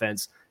the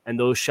offense. And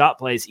those shot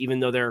plays, even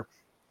though they're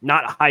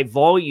not high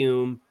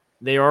volume,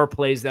 they are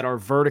plays that are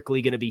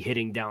vertically going to be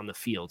hitting down the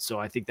field. So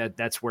I think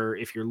that's where,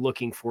 if you're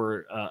looking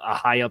for a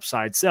high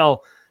upside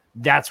sell,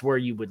 that's where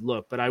you would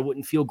look. But I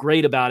wouldn't feel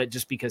great about it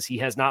just because he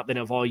has not been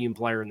a volume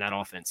player in that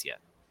offense yet.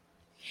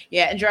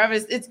 Yeah, and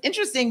Jarvis, it's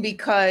interesting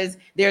because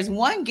there's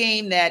one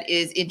game that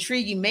is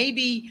intriguing,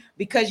 maybe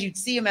because you'd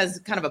see him as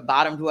kind of a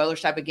bottom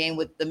dwellers type of game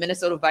with the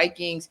Minnesota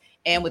Vikings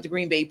and with the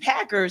Green Bay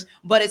Packers,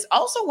 but it's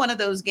also one of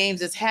those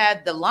games that's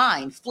had the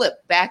line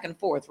flip back and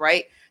forth,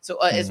 right? So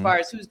as far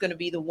as who's going to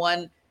be the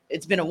one,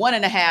 it's been a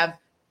 1.5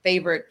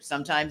 favorite,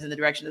 sometimes in the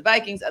direction of the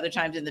Vikings, other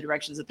times in the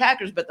directions of the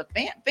Packers. But the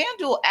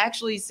FanDuel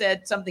actually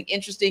said something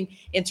interesting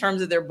in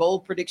terms of their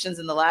bold predictions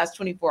in the last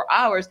 24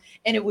 hours.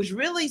 And it was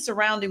really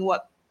surrounding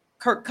what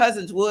Kirk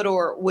Cousins would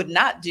or would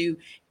not do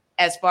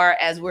as far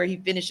as where he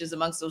finishes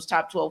amongst those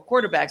top 12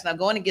 quarterbacks. Now,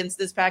 going against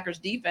this Packers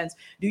defense,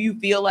 do you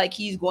feel like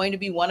he's going to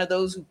be one of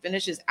those who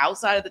finishes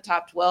outside of the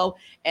top 12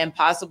 and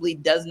possibly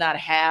does not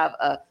have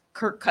a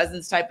Kirk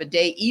Cousins type of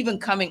day, even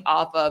coming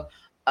off of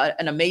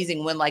an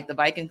amazing win like the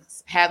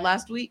Vikings had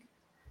last week?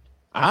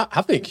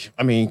 I think,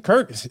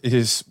 Kirk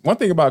is one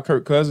thing about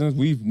Kirk Cousins.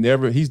 He's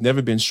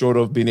never been short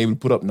of being able to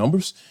put up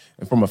numbers.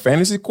 And from a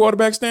fantasy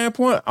quarterback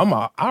standpoint,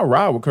 I'll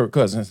ride with Kirk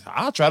Cousins.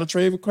 I'll try to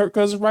trade with Kirk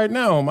Cousins right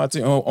now on my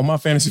team, on my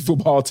fantasy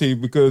football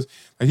team, because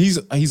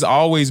he's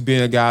always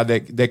been a guy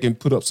that can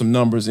put up some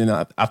numbers. And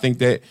I think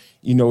that,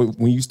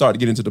 when you start to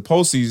get into the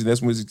postseason,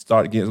 that's when it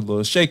starts to get a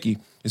little shaky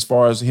as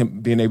far as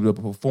him being able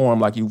to perform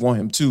like you want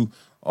him to,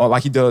 or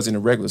like he does in the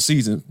regular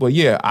season. But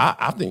yeah,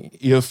 I think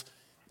if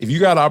you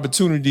got an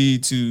opportunity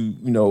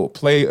to,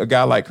 play a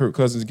guy like Kirk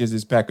Cousins against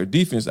this Packer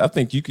defense, I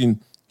think you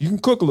can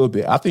cook a little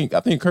bit. I think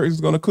Kirk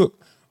is going to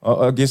cook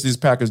against this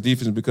Packers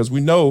defense, because we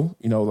know,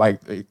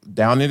 like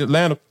down in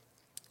Atlanta,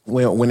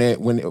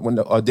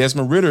 when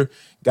Desmond Ridder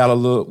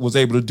was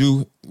able to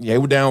do, they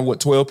were down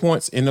 12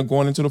 points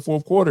going into the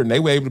fourth quarter, and they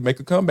were able to make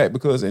a comeback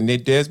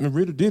and Desmond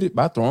Ridder did it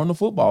by throwing the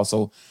football.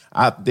 So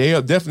they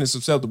are definitely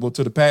susceptible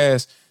to the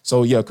pass.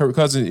 So yeah, Kirk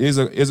Cousins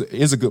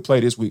is a good play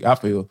this week. I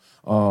feel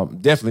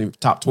definitely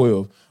top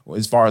 12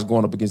 as far as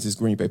going up against this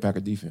Green Bay Packer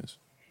defense.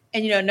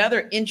 And,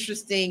 another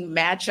interesting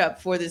matchup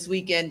for this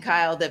weekend,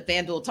 Kyle, that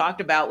FanDuel talked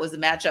about was the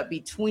matchup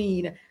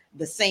between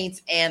the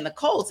Saints and the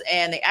Colts.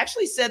 And they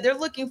actually said they're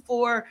looking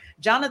for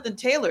Jonathan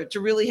Taylor to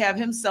really have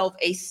himself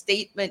a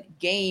statement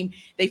game.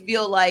 They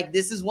feel like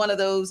this is one of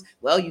those,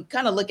 well, you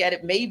kind of look at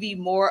it maybe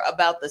more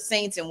about the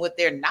Saints and what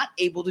they're not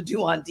able to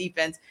do on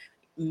defense,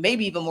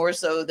 maybe even more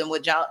so than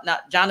what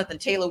Jonathan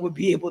Taylor would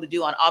be able to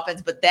do on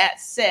offense. But that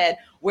said,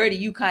 where do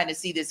you kind of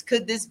see this?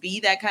 Could this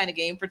be that kind of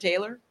game for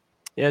Taylor?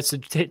 Yeah, so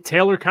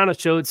Taylor kind of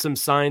showed some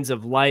signs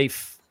of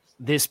life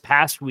this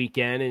past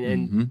weekend.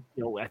 And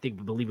I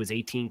believe it was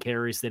 18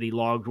 carries that he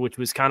logged, which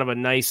was kind of a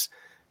nice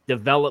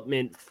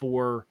development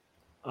for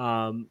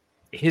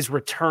his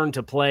return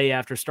to play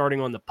after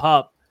starting on the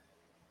PUP.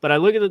 But I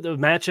look at the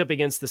matchup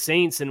against the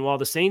Saints, and while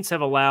the Saints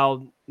have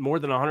allowed more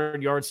than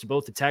 100 yards to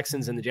both the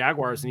Texans and the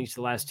Jaguars in each of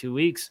the last 2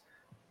 weeks,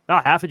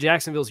 about half of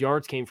Jacksonville's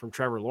yards came from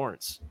Trevor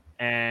Lawrence.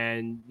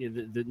 And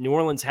the New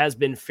Orleans has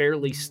been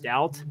fairly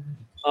stout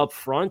up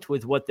front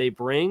with what they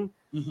bring.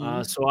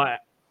 So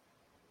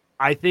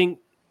I think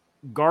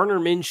Gardner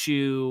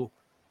Minshew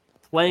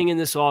playing in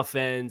this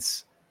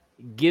offense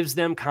gives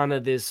them kind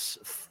of this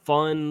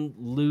fun,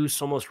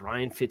 loose, almost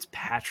Ryan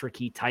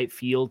Fitzpatrick-y type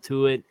feel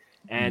to it.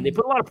 And they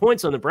put a lot of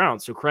points on the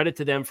Browns. So credit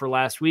to them for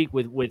last week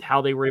with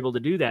how they were able to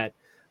do that.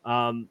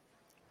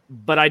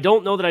 But I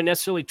don't know that I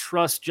necessarily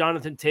trust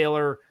Jonathan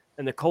Taylor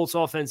and the Colts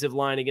offensive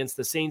line against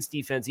the Saints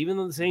defense, even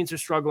though the Saints are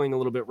struggling a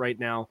little bit right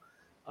now,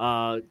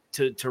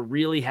 to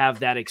really have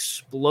that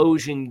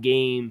explosion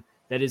game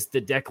that is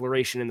the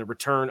declaration and the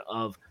return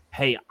of,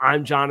 hey,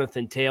 I'm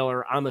Jonathan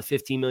Taylor. I'm a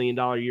 $15 million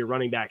a year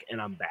running back,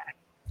 and I'm back.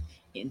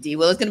 Indeed.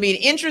 Well, it's going to be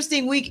an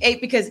interesting week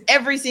 8 because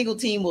every single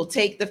team will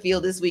take the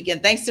field this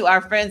weekend. Thanks to our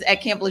friends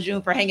at Camp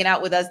Lejeune for hanging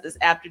out with us this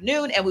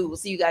afternoon, and we will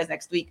see you guys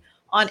next week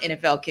on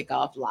NFL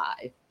Kickoff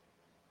Live.